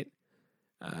 right?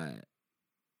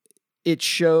 It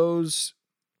shows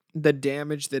the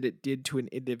damage that it did to an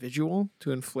individual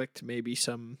to inflict maybe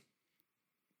some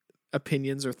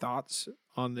opinions or thoughts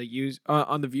on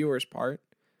the viewer's part.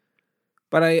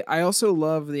 But I also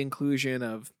love the inclusion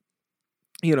of,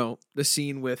 the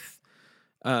scene with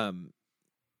DeMille,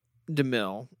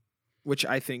 which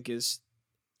I think is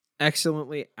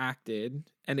excellently acted,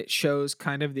 and it shows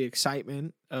kind of the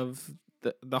excitement of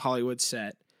the Hollywood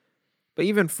set. But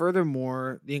even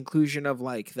furthermore, the inclusion of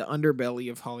like the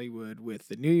underbelly of Hollywood with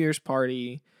the New Year's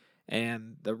party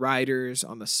and the writers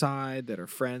on the side that are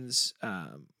friends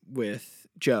with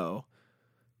Joe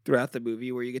throughout the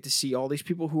movie, where you get to see all these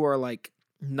people who are like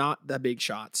not the big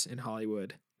shots in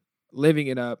Hollywood, living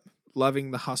it up,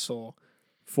 loving the hustle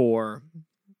for,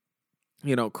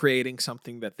 creating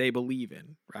something that they believe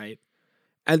in, right?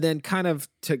 And then kind of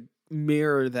to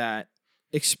mirror that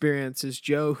experience is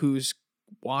Joe, who's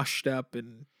washed up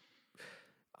and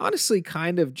honestly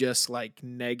kind of just like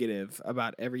negative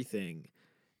about everything.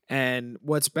 And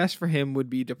what's best for him would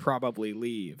be to probably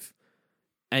leave.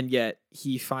 And yet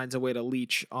he finds a way to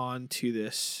leech onto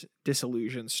this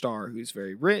disillusioned star who's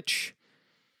very rich,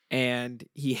 and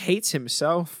he hates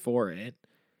himself for it,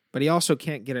 but he also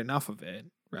can't get enough of it,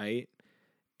 right?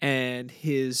 And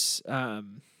his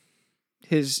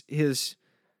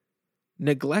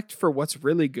neglect for what's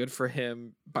really good for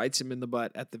him bites him in the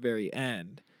butt at the very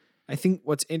end. I think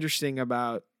what's interesting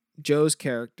about Joe's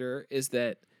character is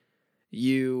that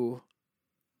you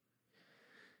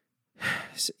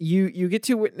get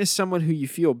to witness someone who you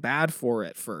feel bad for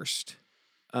at first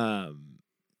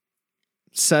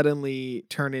suddenly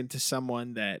turn into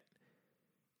someone that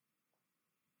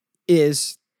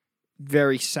is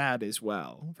very sad as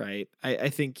well, right? I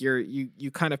think you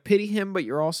kind of pity him, but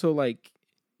you're also like,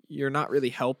 you're not really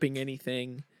helping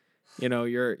anything.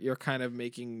 You're kind of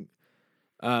making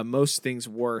most things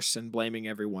worse and blaming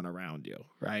everyone around you,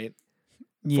 right?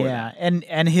 Yeah, and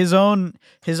his own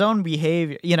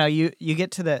behavior. You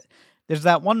get to there's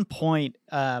that one point,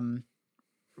 or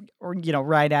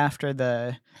right after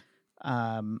the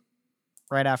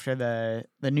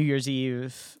New Year's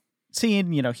Eve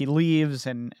scene. He leaves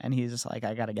and he's just like,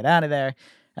 I got to get out of there,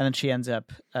 and then she ends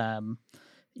up,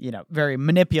 very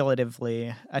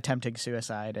manipulatively attempting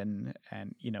suicide and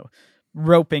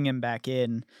roping him back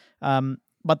in.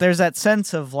 But there's that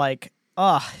sense of like,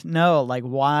 oh no, like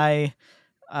why.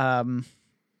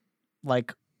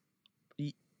 Like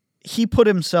he put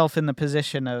himself in the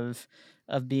position of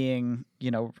being,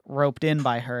 roped in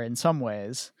by her in some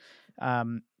ways.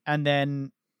 And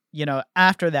then,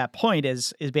 after that point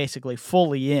is basically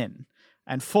fully in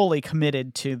and fully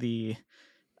committed to the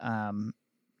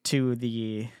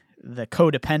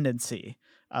codependency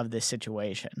of this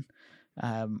situation,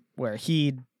 where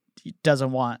he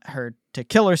doesn't want her to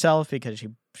kill herself because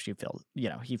she feels,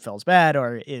 he feels bad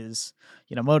or is,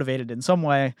 motivated in some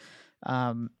way.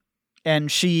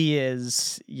 And she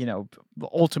is,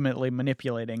 ultimately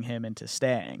manipulating him into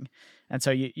staying. And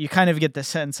so you kind of get the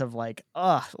sense of like,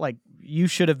 like you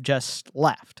should have just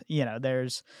left.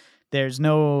 There's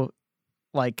no,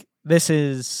 like, this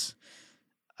is,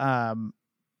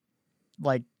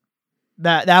 like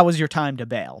that was your time to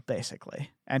bail,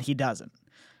 basically. And he doesn't.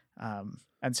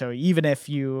 And so even if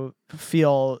you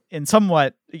feel in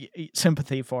somewhat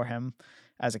sympathy for him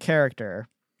as a character,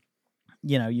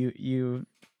 you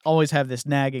always have this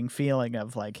nagging feeling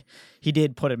of like, he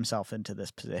did put himself into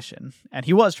this position and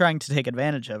he was trying to take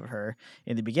advantage of her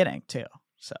in the beginning too.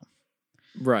 So.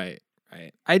 Right.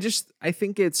 I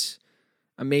think it's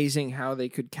amazing how they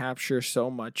could capture so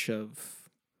much of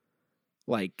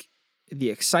like the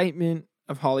excitement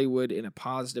of Hollywood in a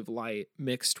positive light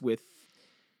mixed with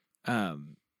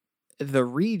the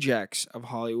rejects of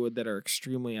Hollywood that are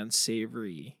extremely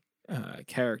unsavory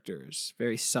characters,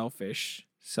 very selfish,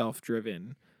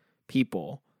 self-driven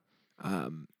people.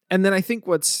 And then I think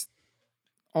what's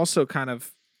also kind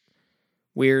of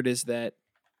weird is that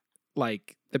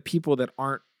like the people that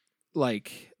aren't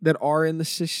like that are in the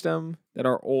system that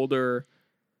are older,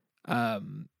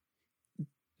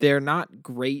 they're not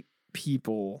great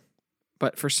people,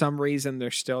 but for some reason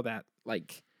they're still that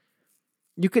like,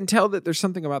 you can tell that there's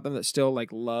something about them that still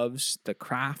like loves the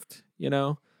craft,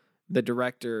 the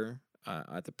director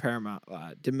at the Paramount,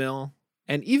 DeMille,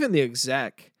 and even the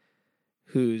exec,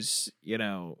 who's,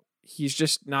 he's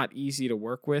just not easy to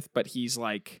work with, but he's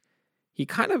like, he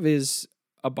kind of is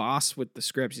a boss with the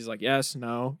scripts. He's like, yes,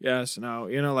 no, yes, no,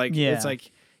 It's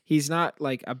like, he's not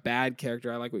like a bad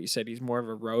character. I like what you said. He's more of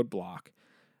a roadblock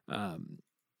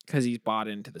because he's bought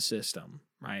into the system,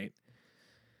 right?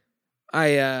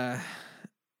 I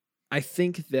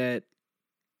think that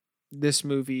this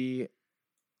movie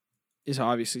is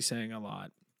obviously saying a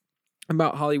lot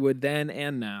about Hollywood then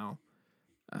and now,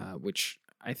 which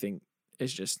I think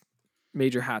is just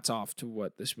major hats off to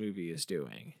what this movie is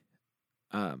doing.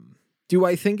 Do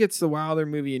I think it's the Wilder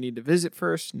movie you need to visit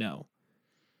first? No.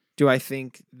 Do I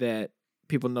think that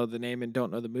people know the name and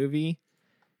don't know the movie?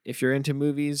 If you're into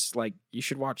movies, like, you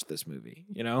should watch this movie,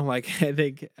 Like, I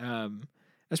think,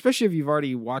 especially if you've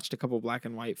already watched a couple black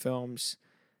and white films,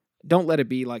 don't let it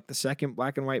be like the second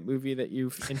black and white movie that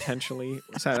you've intentionally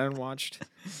sat down and watched.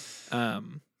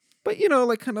 But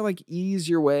like kind of like ease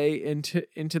your way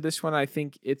into this one. I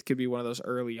think it could be one of those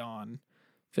early on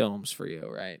films for you,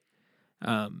 right?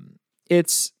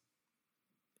 It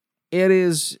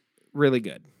is really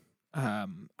good.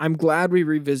 I'm glad we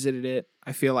revisited it.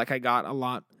 I feel like I got a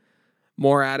lot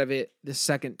more out of it the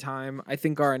second time. I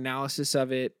think our analysis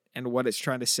of it and what it's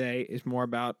trying to say is more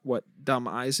about what dumb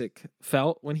Isaac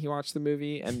felt when he watched the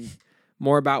movie and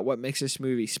more about what makes this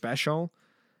movie special.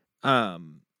 I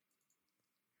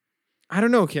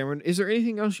don't know, Cameron, is there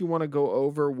anything else you want to go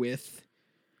over with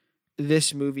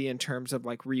this movie in terms of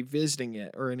like revisiting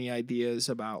it, or any ideas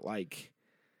about like,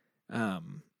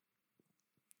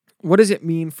 what does it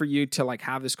mean for you to like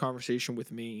have this conversation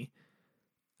with me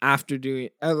after doing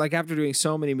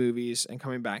so many movies and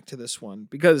coming back to this one?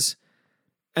 Because,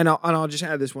 and I'll just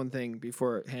add this one thing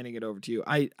before handing it over to you.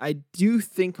 I do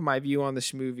think my view on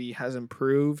this movie has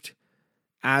improved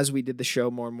as we did the show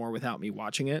more and more without me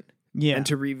watching it. Yeah. And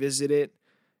to revisit it,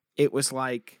 it was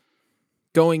like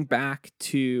going back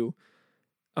to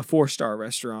a 4-star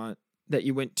restaurant that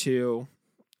you went to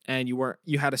and you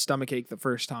had a stomach ache the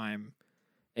first time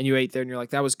and you ate there and you're like,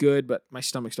 that was good, but my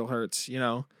stomach still hurts,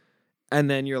 And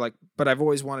then you're like, but I've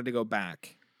always wanted to go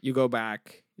back. You go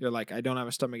back, you're like, I don't have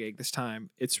a stomach ache this time.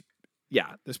 This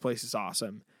place is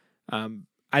awesome.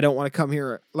 I don't want to come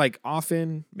here like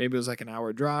often. Maybe it was like an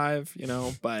hour drive,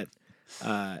 but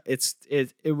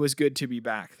it was good to be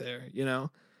back there,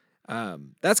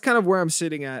 That's kind of where I'm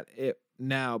sitting at it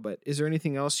now, but is there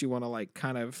anything else you want to like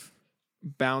kind of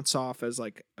bounce off as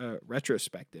like a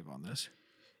retrospective on this?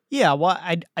 Yeah, well,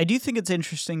 I do think it's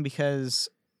interesting because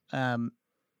I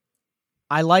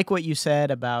like what you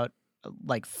said about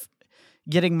like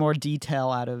getting more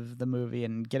detail out of the movie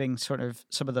and getting sort of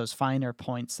some of those finer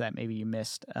points that maybe you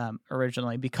missed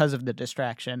originally because of the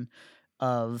distraction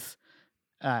of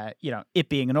it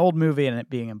being an old movie and it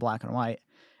being in black and white.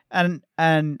 And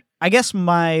I guess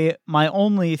my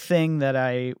only thing that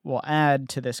I will add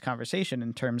to this conversation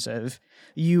in terms of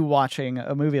you watching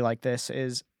a movie like this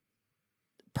is,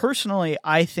 personally,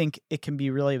 I think it can be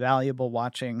really valuable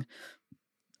watching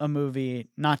a movie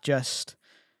not just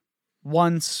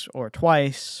once or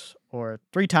twice or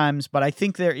 3 times, but I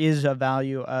think there is a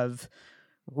value of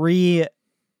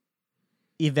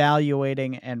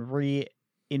re-evaluating and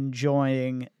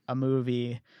re-enjoying a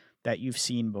movie that you've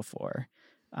seen before.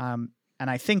 And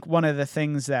I think one of the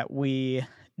things that we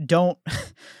don't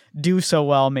do so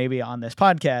well maybe on this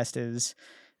podcast is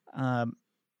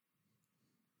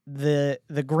the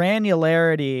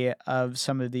granularity of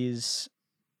some of these,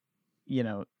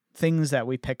 things that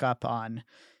we pick up on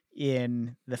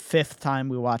in the 5th time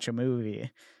we watch a movie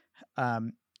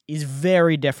is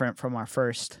very different from our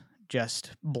first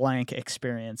just blank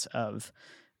experience of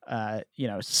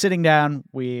sitting down.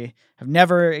 We have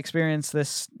never experienced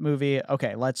this movie.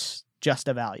 Okay, let's just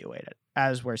evaluate it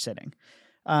as we're sitting.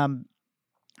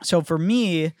 So for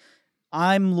me,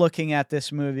 I'm looking at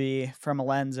this movie from a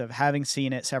lens of having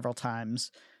seen it several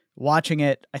times, watching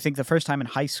it, I think the first time in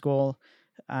high school.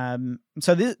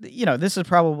 So this is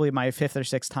probably my 5th or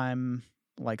 6th time,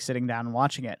 like sitting down and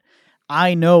watching it.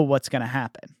 I know what's going to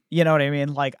happen. You know what I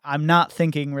mean? Like, I'm not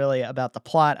thinking really about the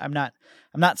plot. I'm not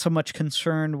so much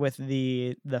concerned with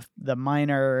the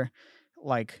minor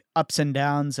like ups and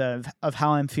downs of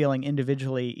how I'm feeling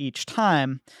individually each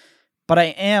time, but I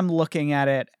am looking at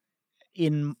it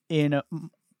in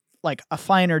like a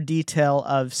finer detail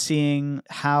of seeing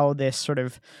how this sort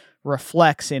of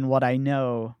reflects in what I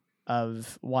know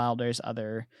of Wilder's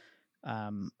other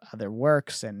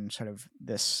works, and sort of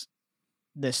this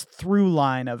through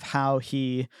line of how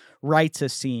he writes a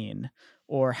scene,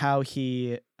 or how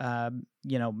he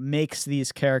makes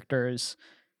these characters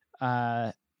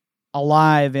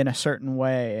alive in a certain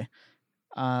way.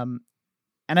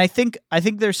 And I think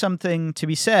there's something to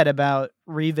be said about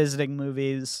revisiting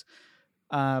movies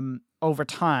over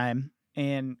time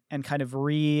and kind of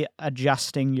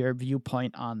readjusting your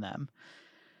viewpoint on them.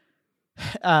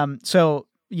 So,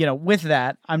 with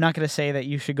that, I'm not going to say that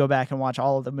you should go back and watch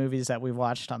all of the movies that we've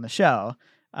watched on the show.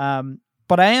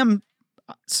 But I am,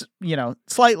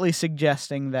 slightly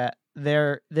suggesting that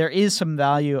there is some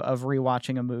value of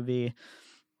rewatching a movie.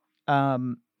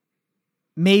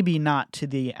 Maybe not to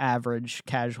the average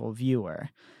casual viewer,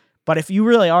 but if you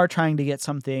really are trying to get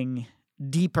something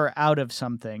deeper out of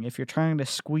something, if you're trying to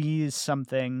squeeze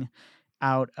something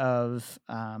out of,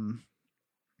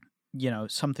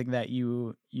 something that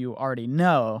you already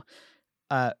know,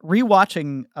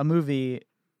 rewatching a movie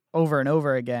over and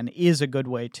over again is a good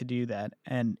way to do that,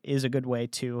 and is a good way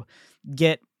to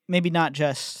get maybe not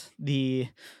just the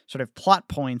sort of plot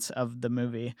points of the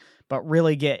movie, but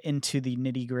really get into the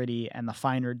nitty-gritty and the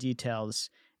finer details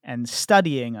and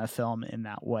studying a film in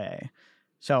that way.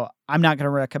 So I'm not going to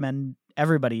recommend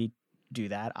everybody do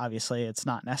that. Obviously, it's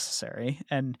not necessary.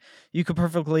 And you could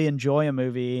perfectly enjoy a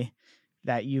movie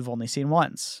that you've only seen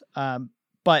once.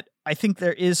 But I think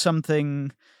there is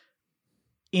something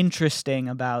interesting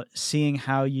about seeing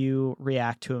how you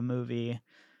react to a movie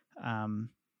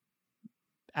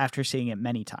after seeing it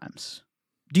many times.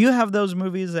 Do you have those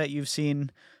movies that you've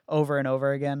seen over and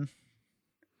over again?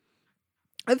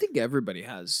 I think everybody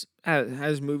has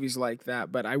movies like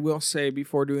that, but I will say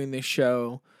before doing this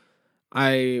show,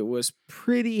 I was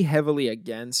pretty heavily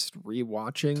against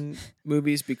rewatching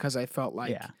movies because I felt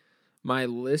like my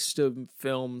list of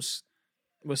films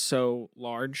was so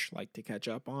large, like to catch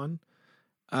up on.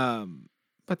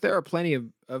 But there are plenty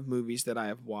of movies that I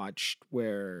have watched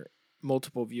where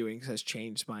multiple viewings has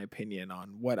changed my opinion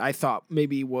on what I thought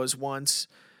maybe was once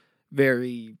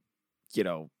very,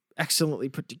 excellently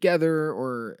put together,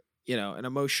 or, an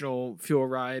emotional fuel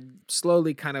ride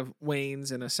slowly kind of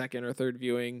wanes in a second or third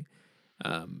viewing,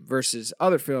 versus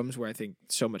other films where I think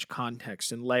so much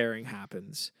context and layering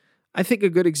happens. I think a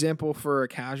good example for a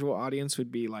casual audience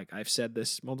would be, like I've said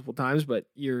this multiple times, but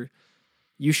you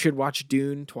should watch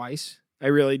Dune twice. I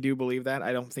really do believe that.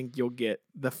 I don't think you'll get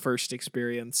the first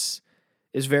experience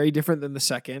is very different than the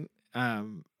second,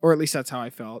 or at least that's how I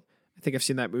felt. I think I've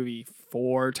seen that movie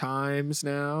 4 times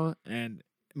now, and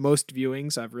most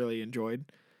viewings I've really enjoyed.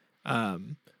 I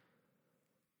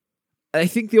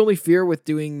think the only fear with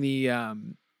doing the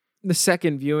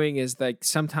second viewing is like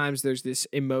sometimes there's this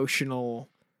emotional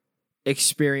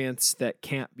experience that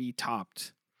can't be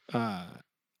topped.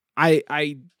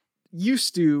 I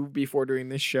used to, before doing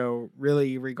this show,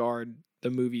 really regard the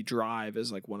movie Drive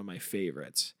as like one of my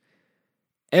favorites.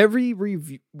 Every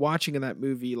watching of that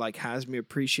movie like has me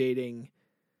appreciating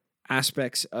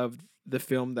aspects of the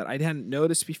film that I hadn't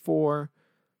noticed before,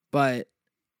 but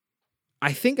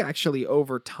I think actually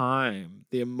over time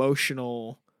the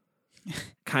emotional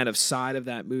kind of side of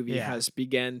that movie has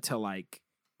begun to like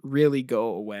really go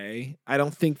away. I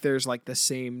don't think there's like the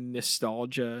same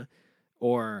nostalgia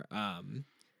or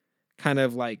kind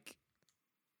of like,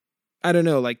 I don't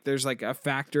know, like there's like a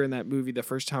factor in that movie the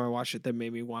first time I watched it that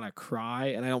made me want to cry,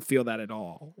 and I don't feel that at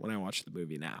all when I watch the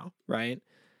movie now, right?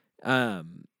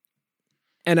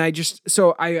 And I just,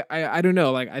 so I don't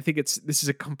know, like I think this is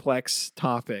a complex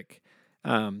topic.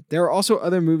 There are also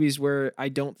other movies where I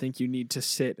don't think you need to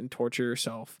sit and torture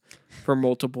yourself for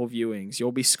multiple viewings.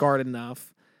 You'll be scarred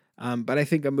enough. But I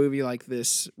think a movie like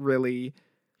this really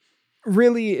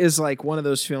is like one of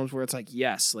those films where it's like,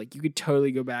 yes, like you could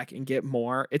totally go back and get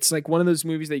more. It's like one of those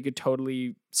movies that you could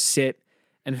totally sit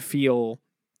and feel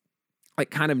like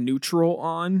kind of neutral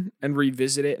on and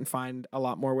revisit it and find a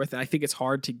lot more with it. I think it's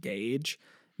hard to gauge.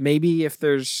 Maybe if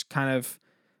there's kind of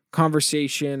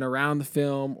conversation around the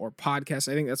film or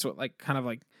podcast, I think that's what like kind of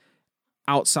like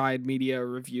outside media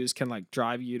reviews can like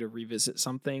drive you to revisit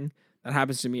something. That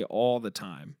happens to me all the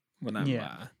time when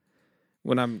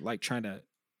I'm like trying to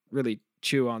really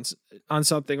chew on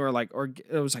something, or it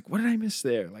was like, what did I miss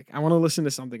there? Like I want to listen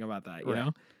to something about that, you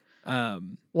know?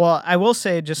 Well, I will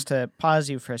say, just to pause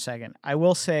you for a second, I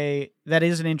will say that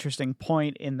is an interesting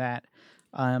point in that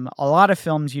a lot of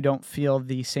films you don't feel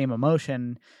the same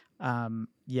emotion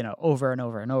over and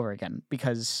over and over again,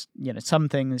 because some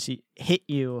things hit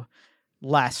you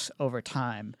less over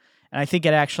time. And I think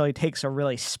it actually takes a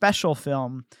really special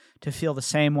film to feel the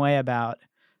same way about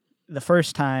the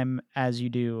first time as you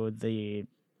do the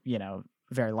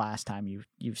very last time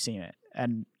you've seen it.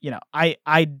 And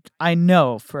I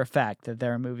know for a fact that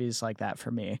there are movies like that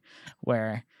for me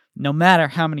where no matter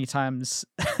how many times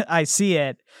I see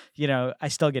it, I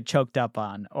still get choked up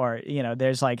on, or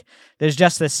there's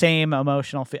just the same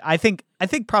emotional I think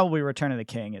probably Return of the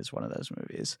King is one of those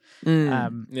movies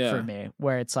for me,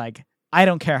 where it's like I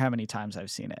don't care how many times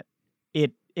I've seen it,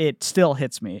 it still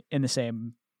hits me in the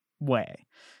same way.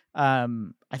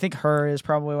 I think Her is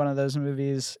probably one of those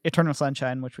movies. Eternal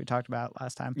Sunshine, which we talked about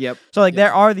last time. Yep. So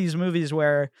there are these movies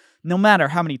where no matter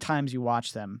how many times you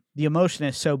watch them, the emotion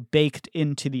is so baked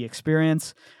into the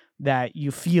experience that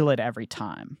you feel it every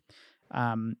time.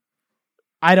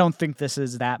 I don't think this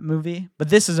is that movie, but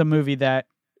this is a movie that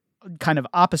kind of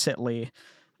oppositely,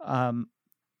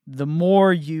 the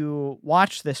more you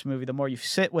watch this movie, the more you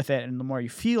sit with it and the more you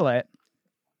feel it,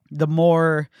 the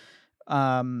more,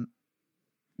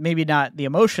 maybe not the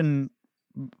emotion,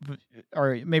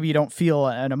 or maybe you don't feel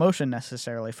an emotion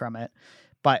necessarily from it,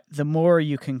 but the more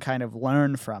you can kind of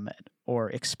learn from it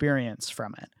or experience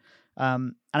from it.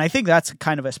 And I think that's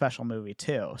kind of a special movie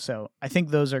too. So I think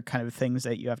those are kind of things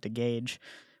that you have to gauge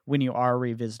when you are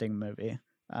revisiting a movie.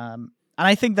 And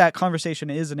I think that conversation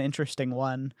is an interesting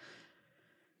one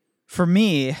for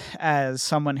me as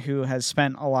someone who has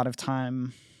spent a lot of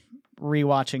time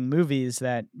rewatching movies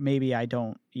that maybe I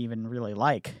don't even really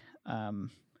like.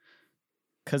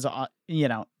 'Cause,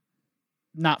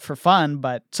 not for fun,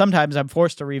 but sometimes I'm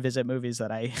forced to revisit movies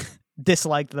that I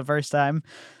disliked the first time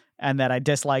and that I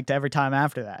disliked every time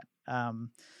after that.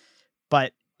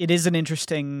 But it is an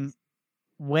interesting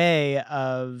way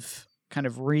of kind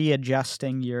of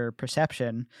readjusting your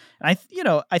perception. And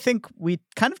I think we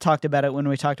kind of talked about it when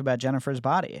we talked about Jennifer's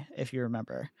Body, if you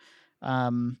remember,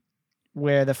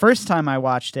 where the first time I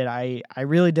watched it, I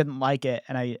really didn't like it.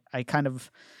 And I kind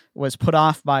of was put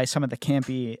off by some of the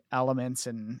campy elements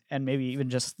and maybe even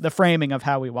just the framing of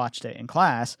how we watched it in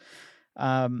class.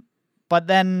 But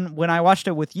then when I watched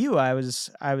it with you, I was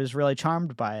really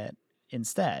charmed by it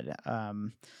instead.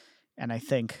 And I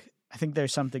think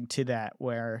there's something to that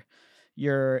where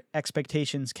your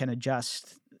expectations can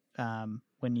adjust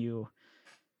when you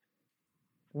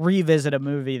revisit a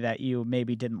movie that you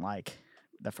maybe didn't like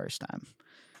the first time.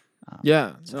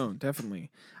 No,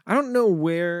 definitely. I don't know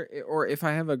where or if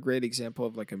I have a great example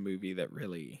of like a movie that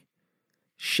really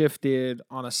shifted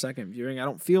on a second viewing. I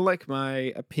don't feel like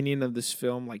my opinion of this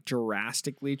film like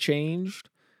drastically changed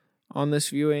on this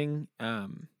viewing.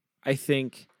 I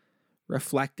think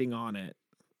reflecting on it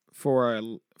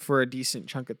for a decent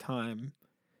chunk of time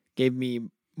gave me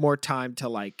more time to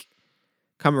like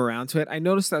come around to it. I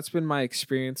noticed that's been my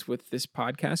experience with this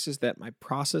podcast, is that my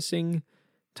processing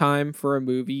time for a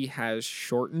movie has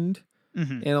shortened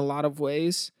in a lot of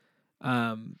ways.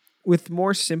 With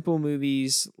more simple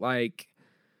movies, like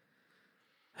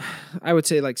I would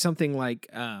say like something like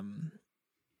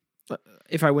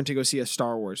if I went to go see a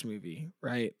Star Wars movie,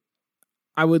 right?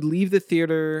 I would leave the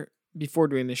theater before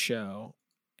doing the show,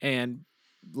 and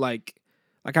like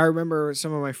I remember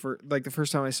some of my the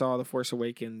first time I saw The Force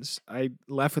Awakens, I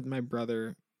left with my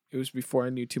brother. It was before I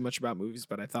knew too much about movies,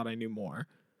 but I thought I knew more.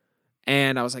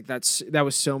 And I was like, that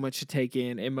was so much to take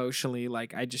in emotionally.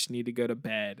 Like, I just need to go to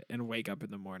bed and wake up in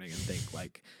the morning and think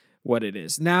like what it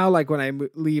is. Now, like when I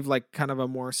leave like kind of a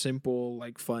more simple,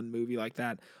 like fun movie like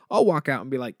that, I'll walk out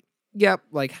and be like, yep,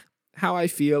 like how I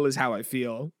feel is how I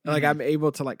feel. Like I'm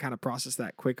able to like kind of process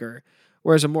that quicker.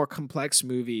 Whereas a more complex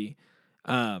movie,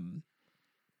 something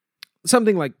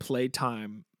like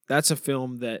Playtime, that's a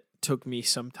film that took me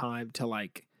some time to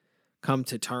like come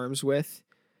to terms with.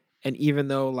 And even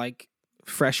though like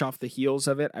fresh off the heels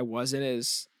of it, I wasn't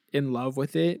as in love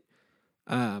with it.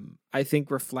 I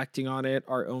think reflecting on it,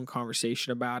 our own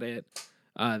conversation about it,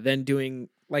 then doing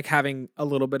like having a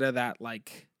little bit of that,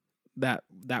 like that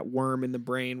worm in the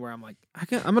brain where I'm like, I'm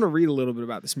going to read a little bit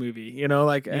about this movie, you know,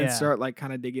 like, and start like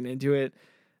kind of digging into it.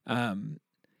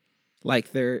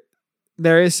 Like there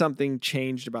is something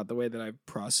changed about the way that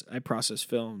I process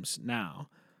films now.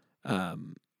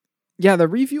 The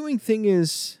reviewing thing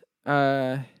is,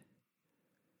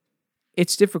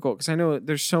 it's difficult because I know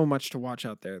there's so much to watch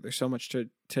out there. There's so much to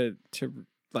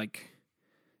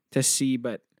see,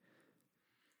 but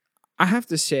I have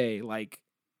to say, like,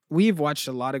 we've watched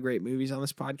a lot of great movies on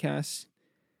this podcast,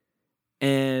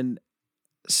 and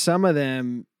some of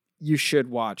them you should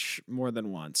watch more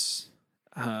than once.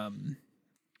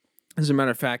 As a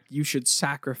matter of fact, you should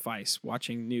sacrifice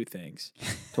watching new things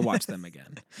to watch them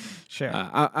again. Sure.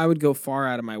 I would go far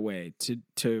out of my way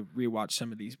to rewatch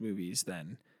some of these movies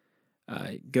than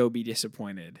go be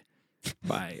disappointed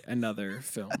by another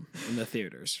film in the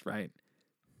theaters, right?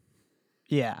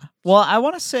 Yeah. Well, I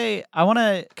want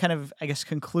to kind of, I guess,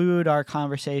 conclude our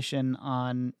conversation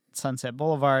on Sunset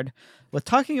Boulevard with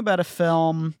talking about a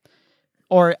film,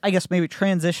 or I guess maybe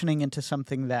transitioning into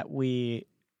something that we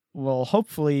will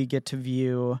hopefully get to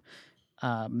view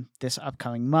this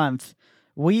upcoming month.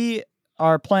 We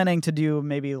are planning to do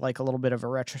maybe like a little bit of a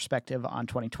retrospective on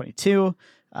 2022,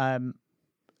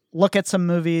 look at some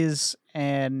movies,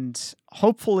 and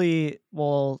hopefully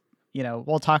we'll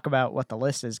talk about what the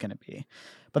list is going to be.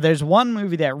 But there's one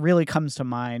movie that really comes to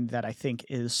mind that I think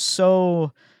is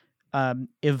so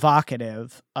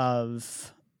evocative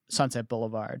of Sunset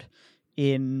Boulevard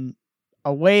in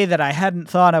a way that I hadn't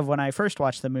thought of when I first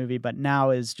watched the movie, but now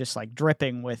is just like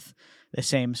dripping with the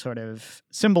same sort of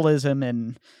symbolism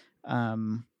and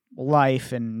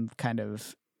life and kind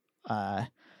of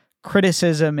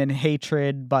criticism and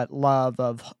hatred, but love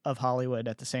of Hollywood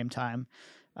at the same time.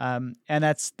 And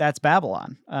that's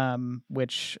Babylon,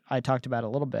 which I talked about a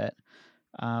little bit.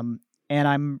 And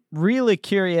I'm really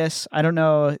curious. I don't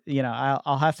know,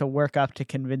 I'll have to work up to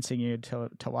convincing you to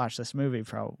watch this movie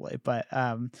probably, but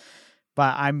I'm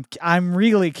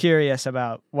really curious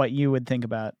about what you would think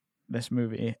about this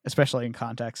movie, especially in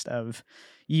context of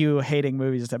you hating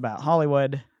movies about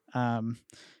Hollywood.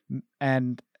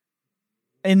 And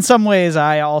in some ways,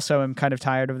 I also am kind of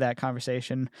tired of that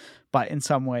conversation, but in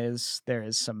some ways, there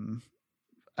is some,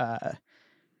 I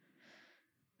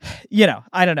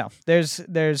don't know.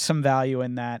 There's some value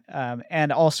in that,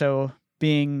 and also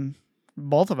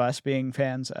both of us being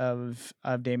fans of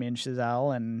Damien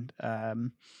Chazelle, and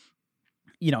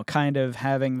kind of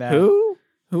having that.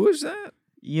 Who is that?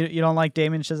 You don't like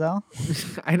Damien Chazelle?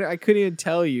 I couldn't even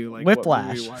tell you like Whiplash. What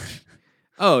movie you watched.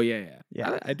 Oh yeah.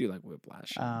 I do like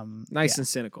Whiplash. Nice and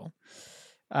cynical.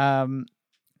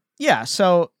 Yeah.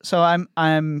 So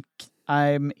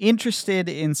I'm interested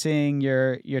in seeing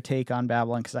your take on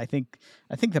Babylon, because I think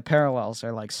the parallels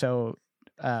are like so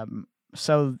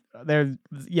they're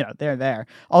there.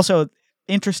 Also,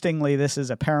 interestingly, this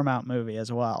is a Paramount movie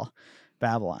as well.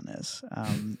 Babylon is,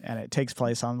 and it takes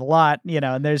place on the lot,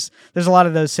 and there's a lot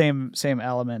of those same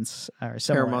elements or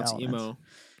similar Paramount's elements. emo.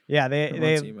 Yeah,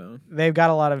 they've got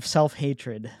a lot of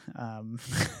self-hatred,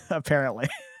 apparently.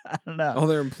 I don't know. All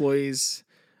their employees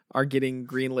are getting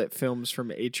greenlit films from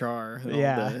HR.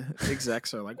 Yeah. The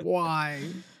execs are like, why?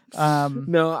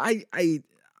 No,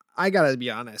 I gotta be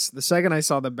honest. The second I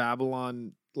saw the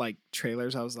Babylon like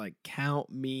trailers, I was like, count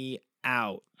me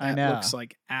out. I That know. looks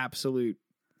like absolute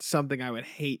something I would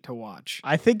hate to watch.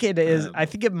 I think it is. I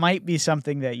think it might be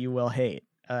something that you will hate,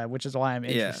 which is why I'm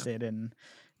interested in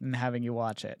having you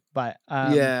watch it. But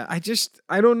yeah,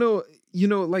 I don't know.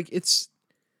 Like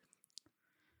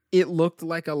it looked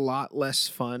like a lot less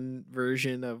fun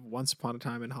version of Once Upon a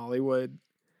Time in Hollywood,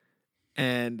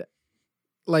 and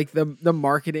like the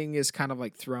marketing is kind of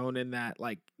like thrown in that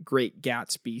like Great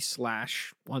Gatsby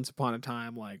 / Once Upon a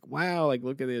Time. Like, wow, like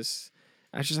look at this.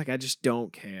 I was just like, I just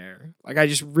don't care. Like, I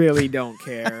just really don't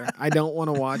care. I don't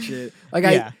want to watch it. Like,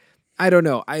 I don't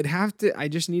know. I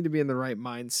just need to be in the right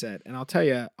mindset. And I'll tell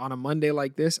you, on a Monday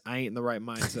like this, I ain't in the right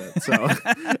mindset. So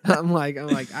I'm like,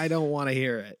 I don't want to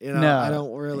hear it. No. I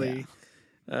don't really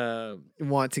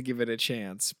want to give it a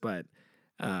chance. But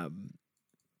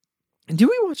do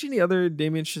we watch any other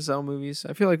Damien Chazelle movies?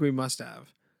 I feel like we must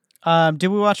have. Did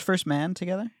we watch First Man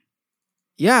together?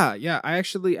 Yeah.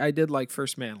 I did like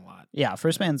First Man a lot. Yeah,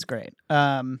 First Man's great.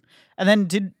 And then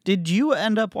did you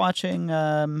end up watching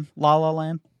La La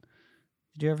Land?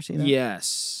 Did you ever see that?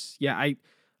 Yes. Yeah,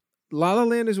 La La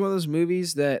Land is one of those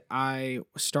movies that I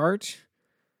start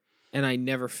and I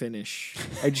never finish.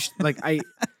 I just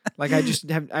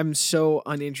I'm so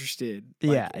uninterested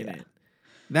in it.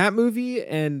 That movie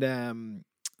and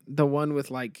the one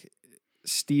with like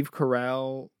Steve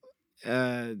Carell,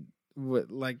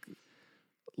 like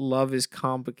Love is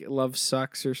complicated, Love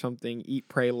Sucks or something, Eat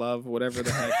Pray Love, whatever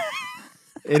the heck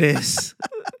it is.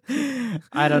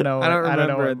 I don't know. I don't remember. I don't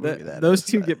know what movie that those is,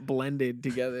 two but get blended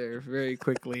together very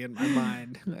quickly in my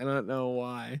mind. I don't know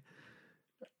why.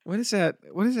 What is that?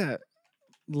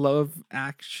 Love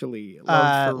Actually.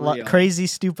 Love for Real. Crazy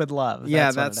Stupid Love.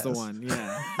 Yeah, that's the one.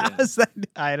 Yeah.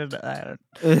 I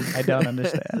don't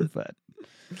understand, but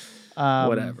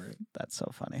whatever. That's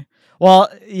so funny. Well,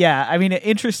 yeah, I mean,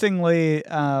 interestingly,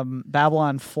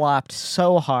 Babylon flopped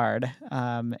so hard,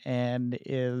 and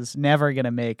is never going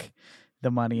to make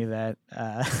the money that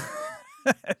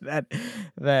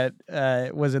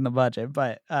that was in the budget.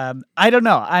 But I don't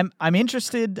know. I'm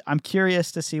interested. I'm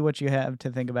curious to see what you have to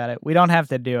think about it. We don't have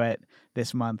to do it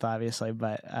this month, obviously,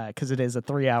 but because it is a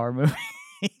 3-hour movie.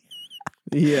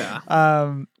 Yeah.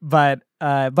 But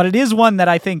it is one that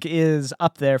I think is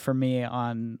up there for me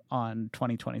on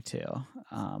 2022.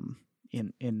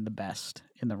 In the best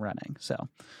in the running. So,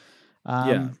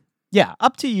 yeah,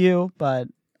 up to you. But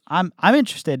I'm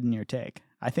interested in your take.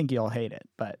 I think you'll hate it,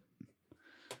 but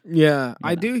yeah,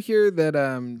 I do hear that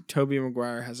Tobey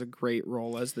Maguire has a great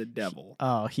role as the devil.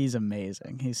 Oh, he's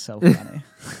amazing. He's so funny.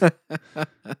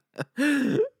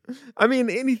 I mean,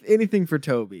 anything for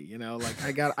Toby,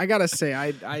 like I gotta say,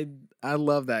 I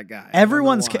love that guy.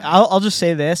 Everyone's, I'll just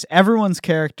say this: everyone's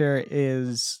character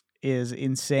is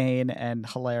insane and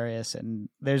hilarious. And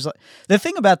there's the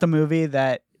thing about the movie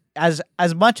that as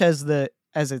much as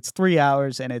it's 3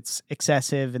 hours and it's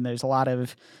excessive and there's a lot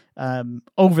of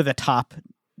over the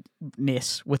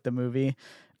topness with the movie,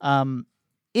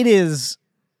 it is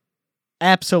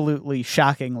absolutely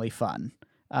shockingly fun.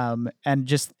 And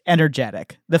just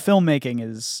energetic. The filmmaking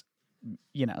is,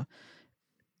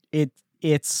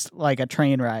 it's like a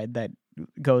train ride that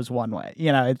goes one way.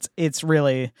 It's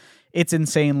really it's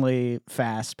insanely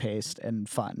fast paced and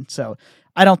fun. So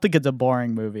I don't think it's a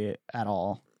boring movie at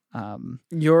all.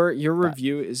 Your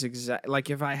review is exact. Like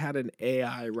if I had an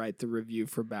AI write the review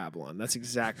for Babylon, that's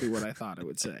exactly what I thought it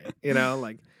would say.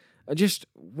 Like just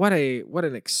what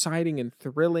an exciting and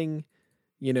thrilling,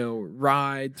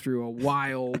 ride through a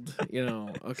wild,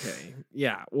 okay,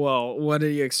 yeah. Well, what do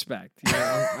you expect?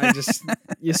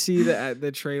 You see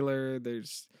the trailer.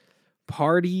 There's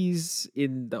parties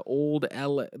in the old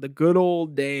the good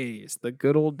old days, the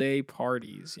good old day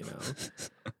parties.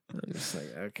 I'm just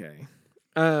like, okay.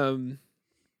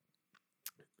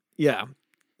 Yeah,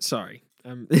 sorry.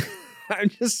 I'm I'm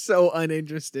just so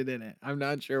uninterested in it. I'm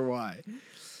not sure why.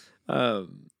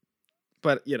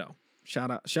 But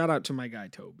shout out to my guy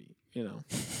Toby.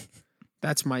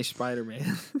 That's my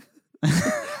Spider-Man.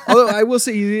 Although I will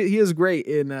say he is great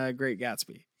in Great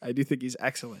Gatsby. I do think he's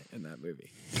excellent in that movie.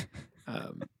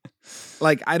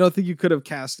 Like I don't think you could have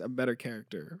cast a better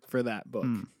character for that book.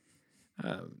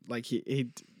 Like he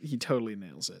totally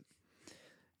nails it.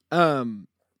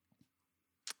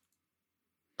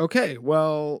 Okay,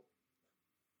 well,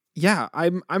 yeah,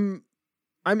 I'm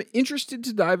interested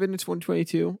to dive into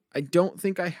 2022. I don't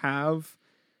think I have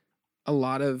a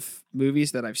lot of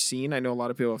movies that I've seen. I know a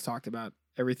lot of people have talked about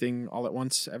Everything All at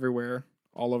Once, Everywhere,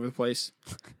 all over the place.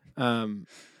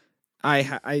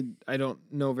 I don't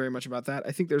know very much about that.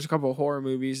 I think there's a couple of horror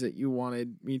movies that you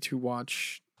wanted me to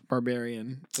watch.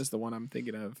 Barbarian is the one I'm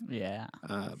thinking of. Yeah.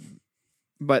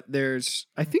 But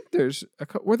I think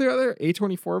were there other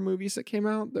A24 movies that came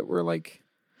out that were like,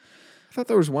 I thought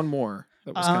there was one more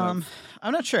that was I'm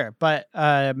not sure, but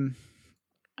I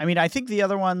mean, I think the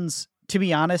other ones, to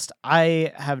be honest,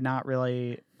 I have not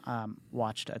really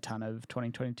watched a ton of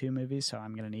 2022 movies, so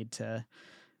I'm going to need to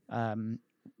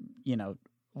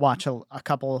watch a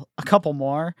couple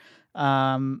more.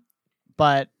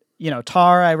 But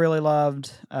Tar I really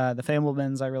loved, The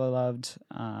Fabelmans I really loved.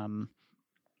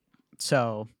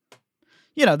 So,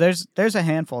 there's a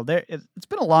handful. It's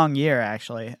been a long year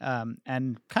actually,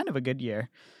 and kind of a good year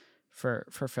for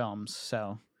films.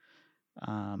 So,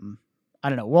 I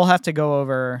don't know. We'll have to go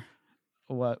over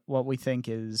what we think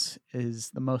is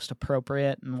the most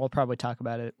appropriate, and we'll probably talk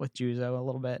about it with Juzo a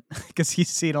little bit because he's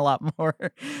seen a lot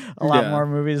more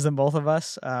movies than both of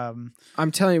us. I'm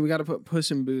telling you, we got to put Puss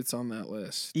in Boots on that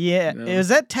list. Yeah, is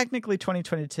that technically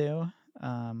 2022?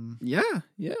 Yeah,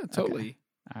 totally. Okay.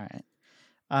 All right.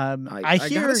 I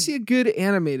gotta see a good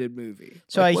animated movie.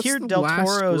 So I hear Del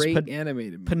Toro's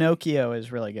animated movie? Pinocchio is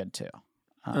really good too.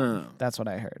 That's what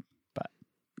I heard. But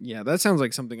yeah, that sounds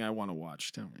like something I want to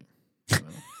watch. Tell me.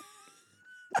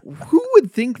 Who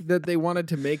would think that they wanted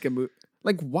to make a movie?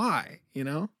 Like, why?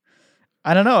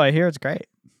 I don't know. I hear it's great.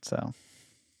 So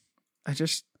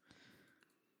it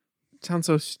sounds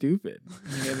so stupid.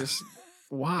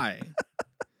 Why?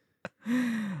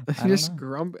 Just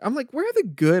grumpy. I'm like, where are the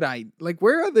good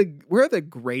where are the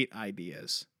great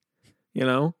ideas?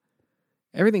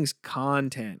 Everything's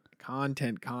content.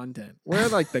 Where are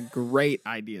the great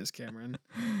ideas, Cameron?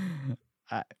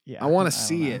 I want to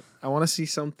see it. I want to see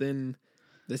something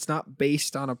that's not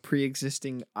based on a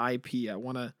pre-existing IP. I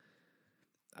want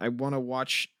to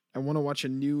watch a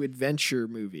new adventure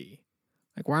movie.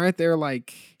 Like, why aren't there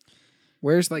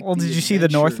where's Well, did you see The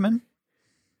Northman?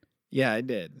 Yeah, I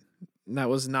did. And that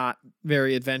was not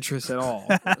very adventurous at all.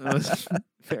 It was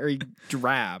very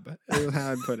drab. Is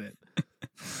how I'd put it.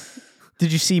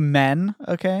 Did you see Men?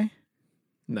 Okay.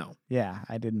 No. Yeah,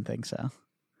 I didn't think so.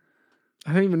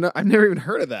 I don't even know. I've never even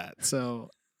heard of that.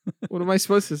 So, what am I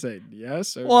supposed to say?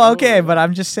 Yes. Or well, no, okay, or... but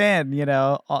I'm just saying.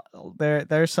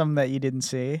 There's some that you didn't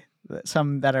see.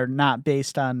 Some that are not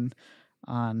based on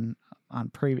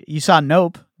previous. You saw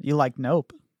Nope. You like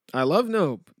Nope. I love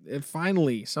Nope. And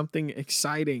finally, something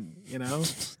exciting.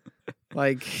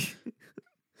 I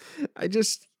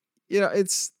just,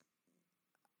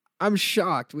 I'm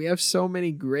shocked. We have so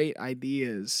many great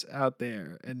ideas out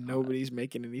there, and nobody's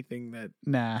making anything that.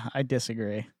 Nah, I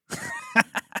disagree.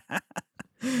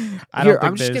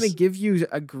 I'm just gonna give you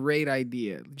a great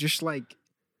idea. Just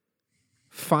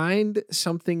find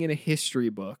something in a history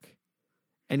book,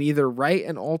 and either write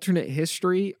an alternate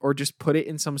history or just put it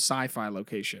in some sci-fi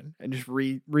location and just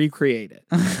recreate it.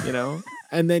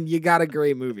 And then you got a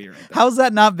great movie right there. How's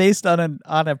that not based on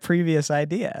a previous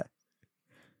idea?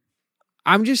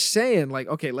 I'm just saying,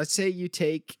 okay, let's say you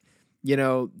take,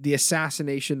 the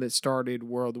assassination that started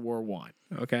World War I.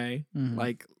 Okay, Mm-hmm.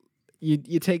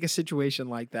 You take a situation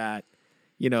like that,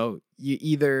 you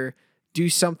either do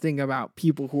something about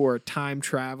people who are time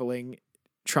traveling,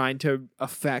 trying to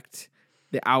affect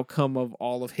the outcome of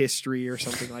all of history or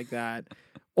something like that,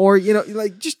 or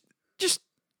just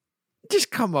just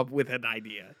come up with an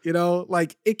idea.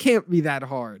 Like it can't be that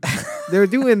hard. They're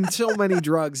doing so many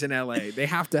drugs in LA. They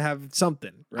have to have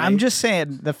something, right? I'm just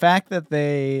saying the fact that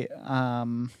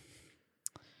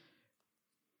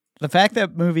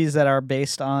movies that are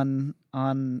based on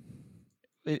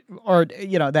or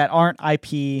that aren't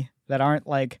IP, that aren't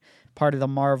like part of the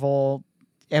Marvel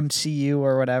MCU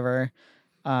or whatever,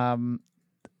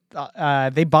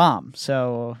 they bomb.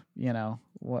 So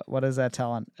what is that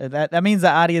telling? That means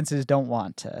the audiences don't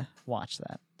want to watch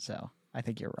that. So I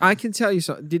think you're right. I can tell you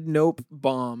something. Did Nope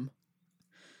bomb?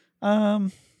 No.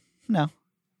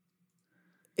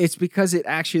 It's because it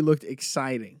actually looked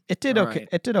exciting. It did All okay. right.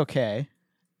 It did okay.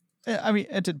 I mean,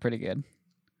 it did pretty good.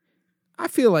 I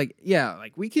feel like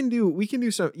we can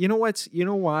do some. You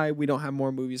know why we don't have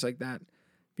more movies like that?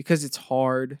 Because it's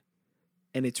hard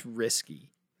and it's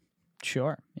risky.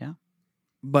 Sure. Yeah.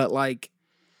 But like,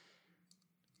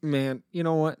 man, you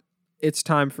know what? It's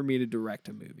time for me to direct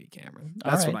a movie, Cameron.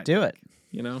 That's All right, what I do think,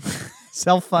 it.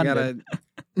 Self-funded.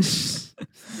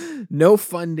 No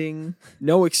funding,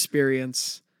 no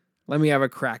experience. Let me have a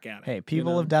crack at it. Hey,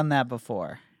 people have done that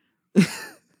before.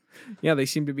 Yeah, they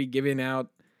seem to be giving out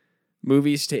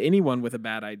movies to anyone with a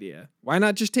bad idea. Why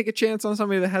not just take a chance on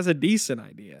somebody that has a decent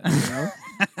idea?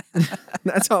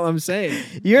 That's all I'm saying.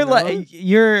 You're like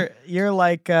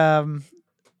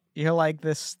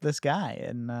this guy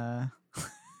in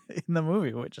in the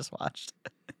movie we just watched.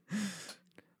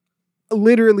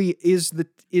 Literally, is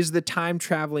the time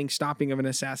traveling stopping of an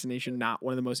assassination not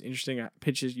one of the most interesting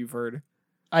pitches you've heard?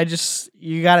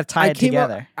 You got to tie it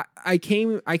together. I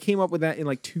came up with that in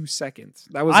like 2 seconds.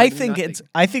 That was. I think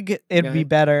it'd be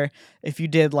better if you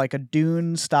did like a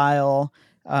Dune style.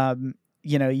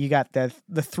 You got the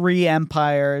three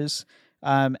empires,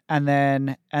 and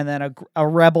then a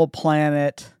rebel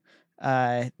planet.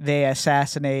 They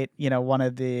assassinate one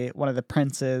of the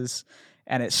princes,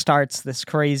 and it starts this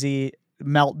crazy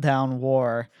meltdown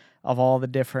war of all the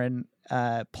different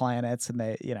planets, and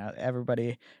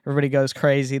everybody goes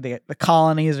crazy. The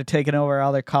colonies are taking over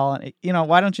other colonies.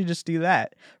 Why don't you just do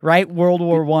that? Write World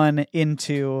War I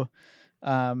into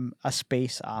a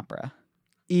space opera.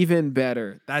 Even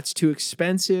better. That's too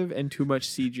expensive and too much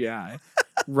CGI.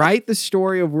 Write the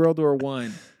story of World War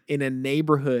I in a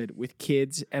neighborhood with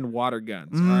kids and water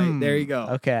guns. All right, there you go.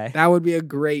 Okay, that would be a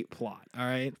great plot. All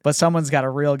right, but someone's got a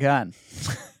real gun.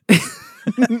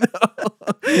 No,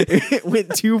 it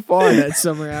went too far that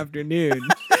summer afternoon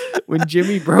when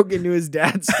Jimmy broke into his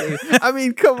dad's safe. I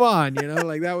mean, come on,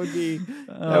 like that would be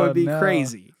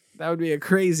crazy. That would be a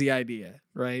crazy idea,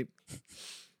 right?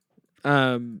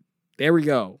 There we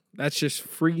go. That's just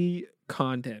free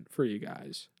content for you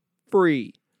guys.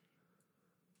 Free.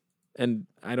 And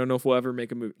I don't know if we'll ever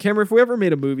make a movie. Cameron, if we ever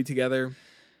made a movie together,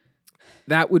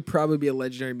 that would probably be a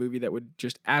legendary movie that would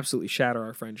just absolutely shatter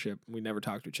our friendship. We never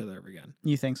talk to each other ever again.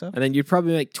 You think so? And then you'd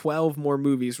probably make 12 more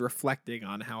movies reflecting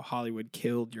on how Hollywood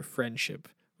killed your friendship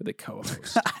with a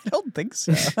co-host. I don't think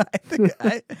so.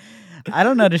 I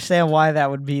don't understand why that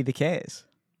would be the case.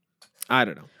 I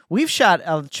don't know. We've shot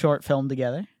a short film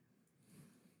together.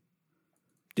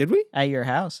 Did we? At your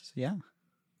house, yeah.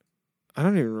 I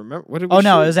don't even remember. What did we shoot?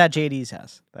 No, it was at JD's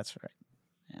house. That's right.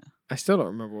 Yeah. I still don't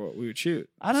remember what we would shoot.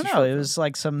 I don't know. It was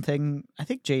like something. I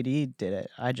think JD did it.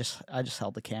 I just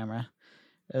held the camera.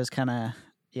 It was kind of,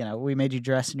 we made you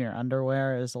dress in your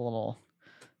underwear. It was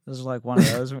like one of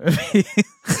those movies.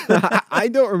 I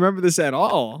don't remember this at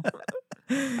all.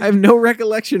 I have no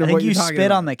recollection of what you're talking about. I think you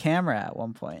spit on the camera at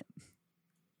one point.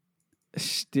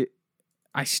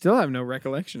 I still have no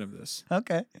recollection of this.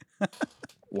 Okay.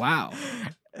 Wow.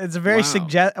 It's a very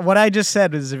what I just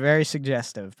said was very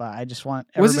suggestive, but I just want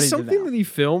everybody to know. Was it something that he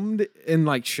filmed and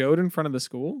like showed in front of the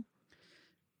school?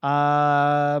 It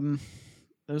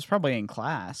was probably in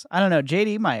class. I don't know.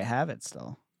 JD might have it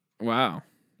still. Wow.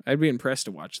 I'd be impressed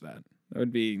to watch that.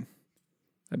 That'd be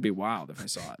wild if I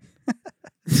saw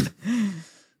it.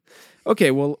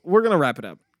 Okay, well, we're going to wrap it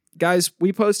up. Guys,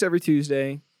 we post every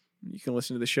Tuesday. You can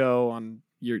listen to the show on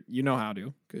you know how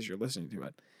to because you're listening to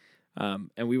it.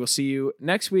 And we will see you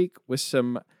next week with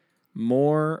some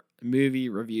more movie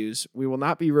reviews. We will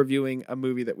not be reviewing a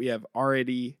movie that we have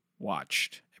already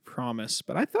watched, I promise.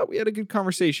 But I thought we had a good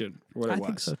conversation for what it was. I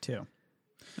think so too.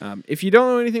 If you don't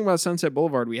know anything about Sunset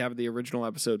Boulevard, we have the original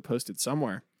episode posted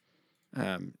somewhere.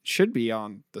 Should be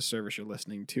on the service you're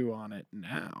listening to on it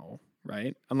now,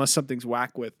 right? Unless something's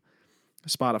whack with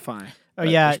Spotify. Oh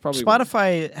yeah,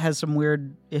 Spotify has some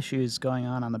weird issues going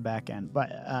on the back end.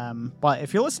 But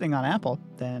if you're listening on Apple,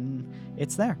 then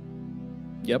it's there.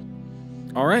 Yep.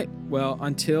 All right. Well,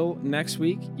 until next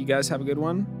week, you guys have a good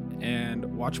one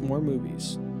and watch more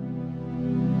movies.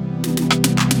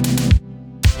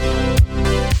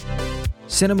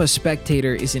 Cinema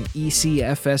Spectator is an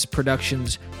ECFS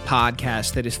Productions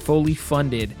podcast that is fully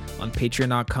funded on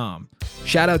Patreon.com.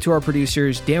 Shout out to our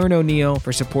producers, Darren O'Neill,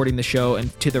 for supporting the show,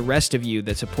 and to the rest of you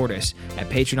that support us at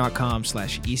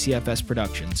Patreon.com/ECFS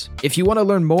Productions. If you want to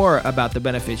learn more about the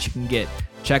benefits you can get,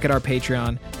 check out our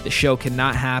Patreon. The show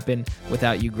cannot happen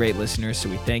without you great listeners, so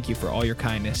we thank you for all your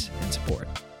kindness and support.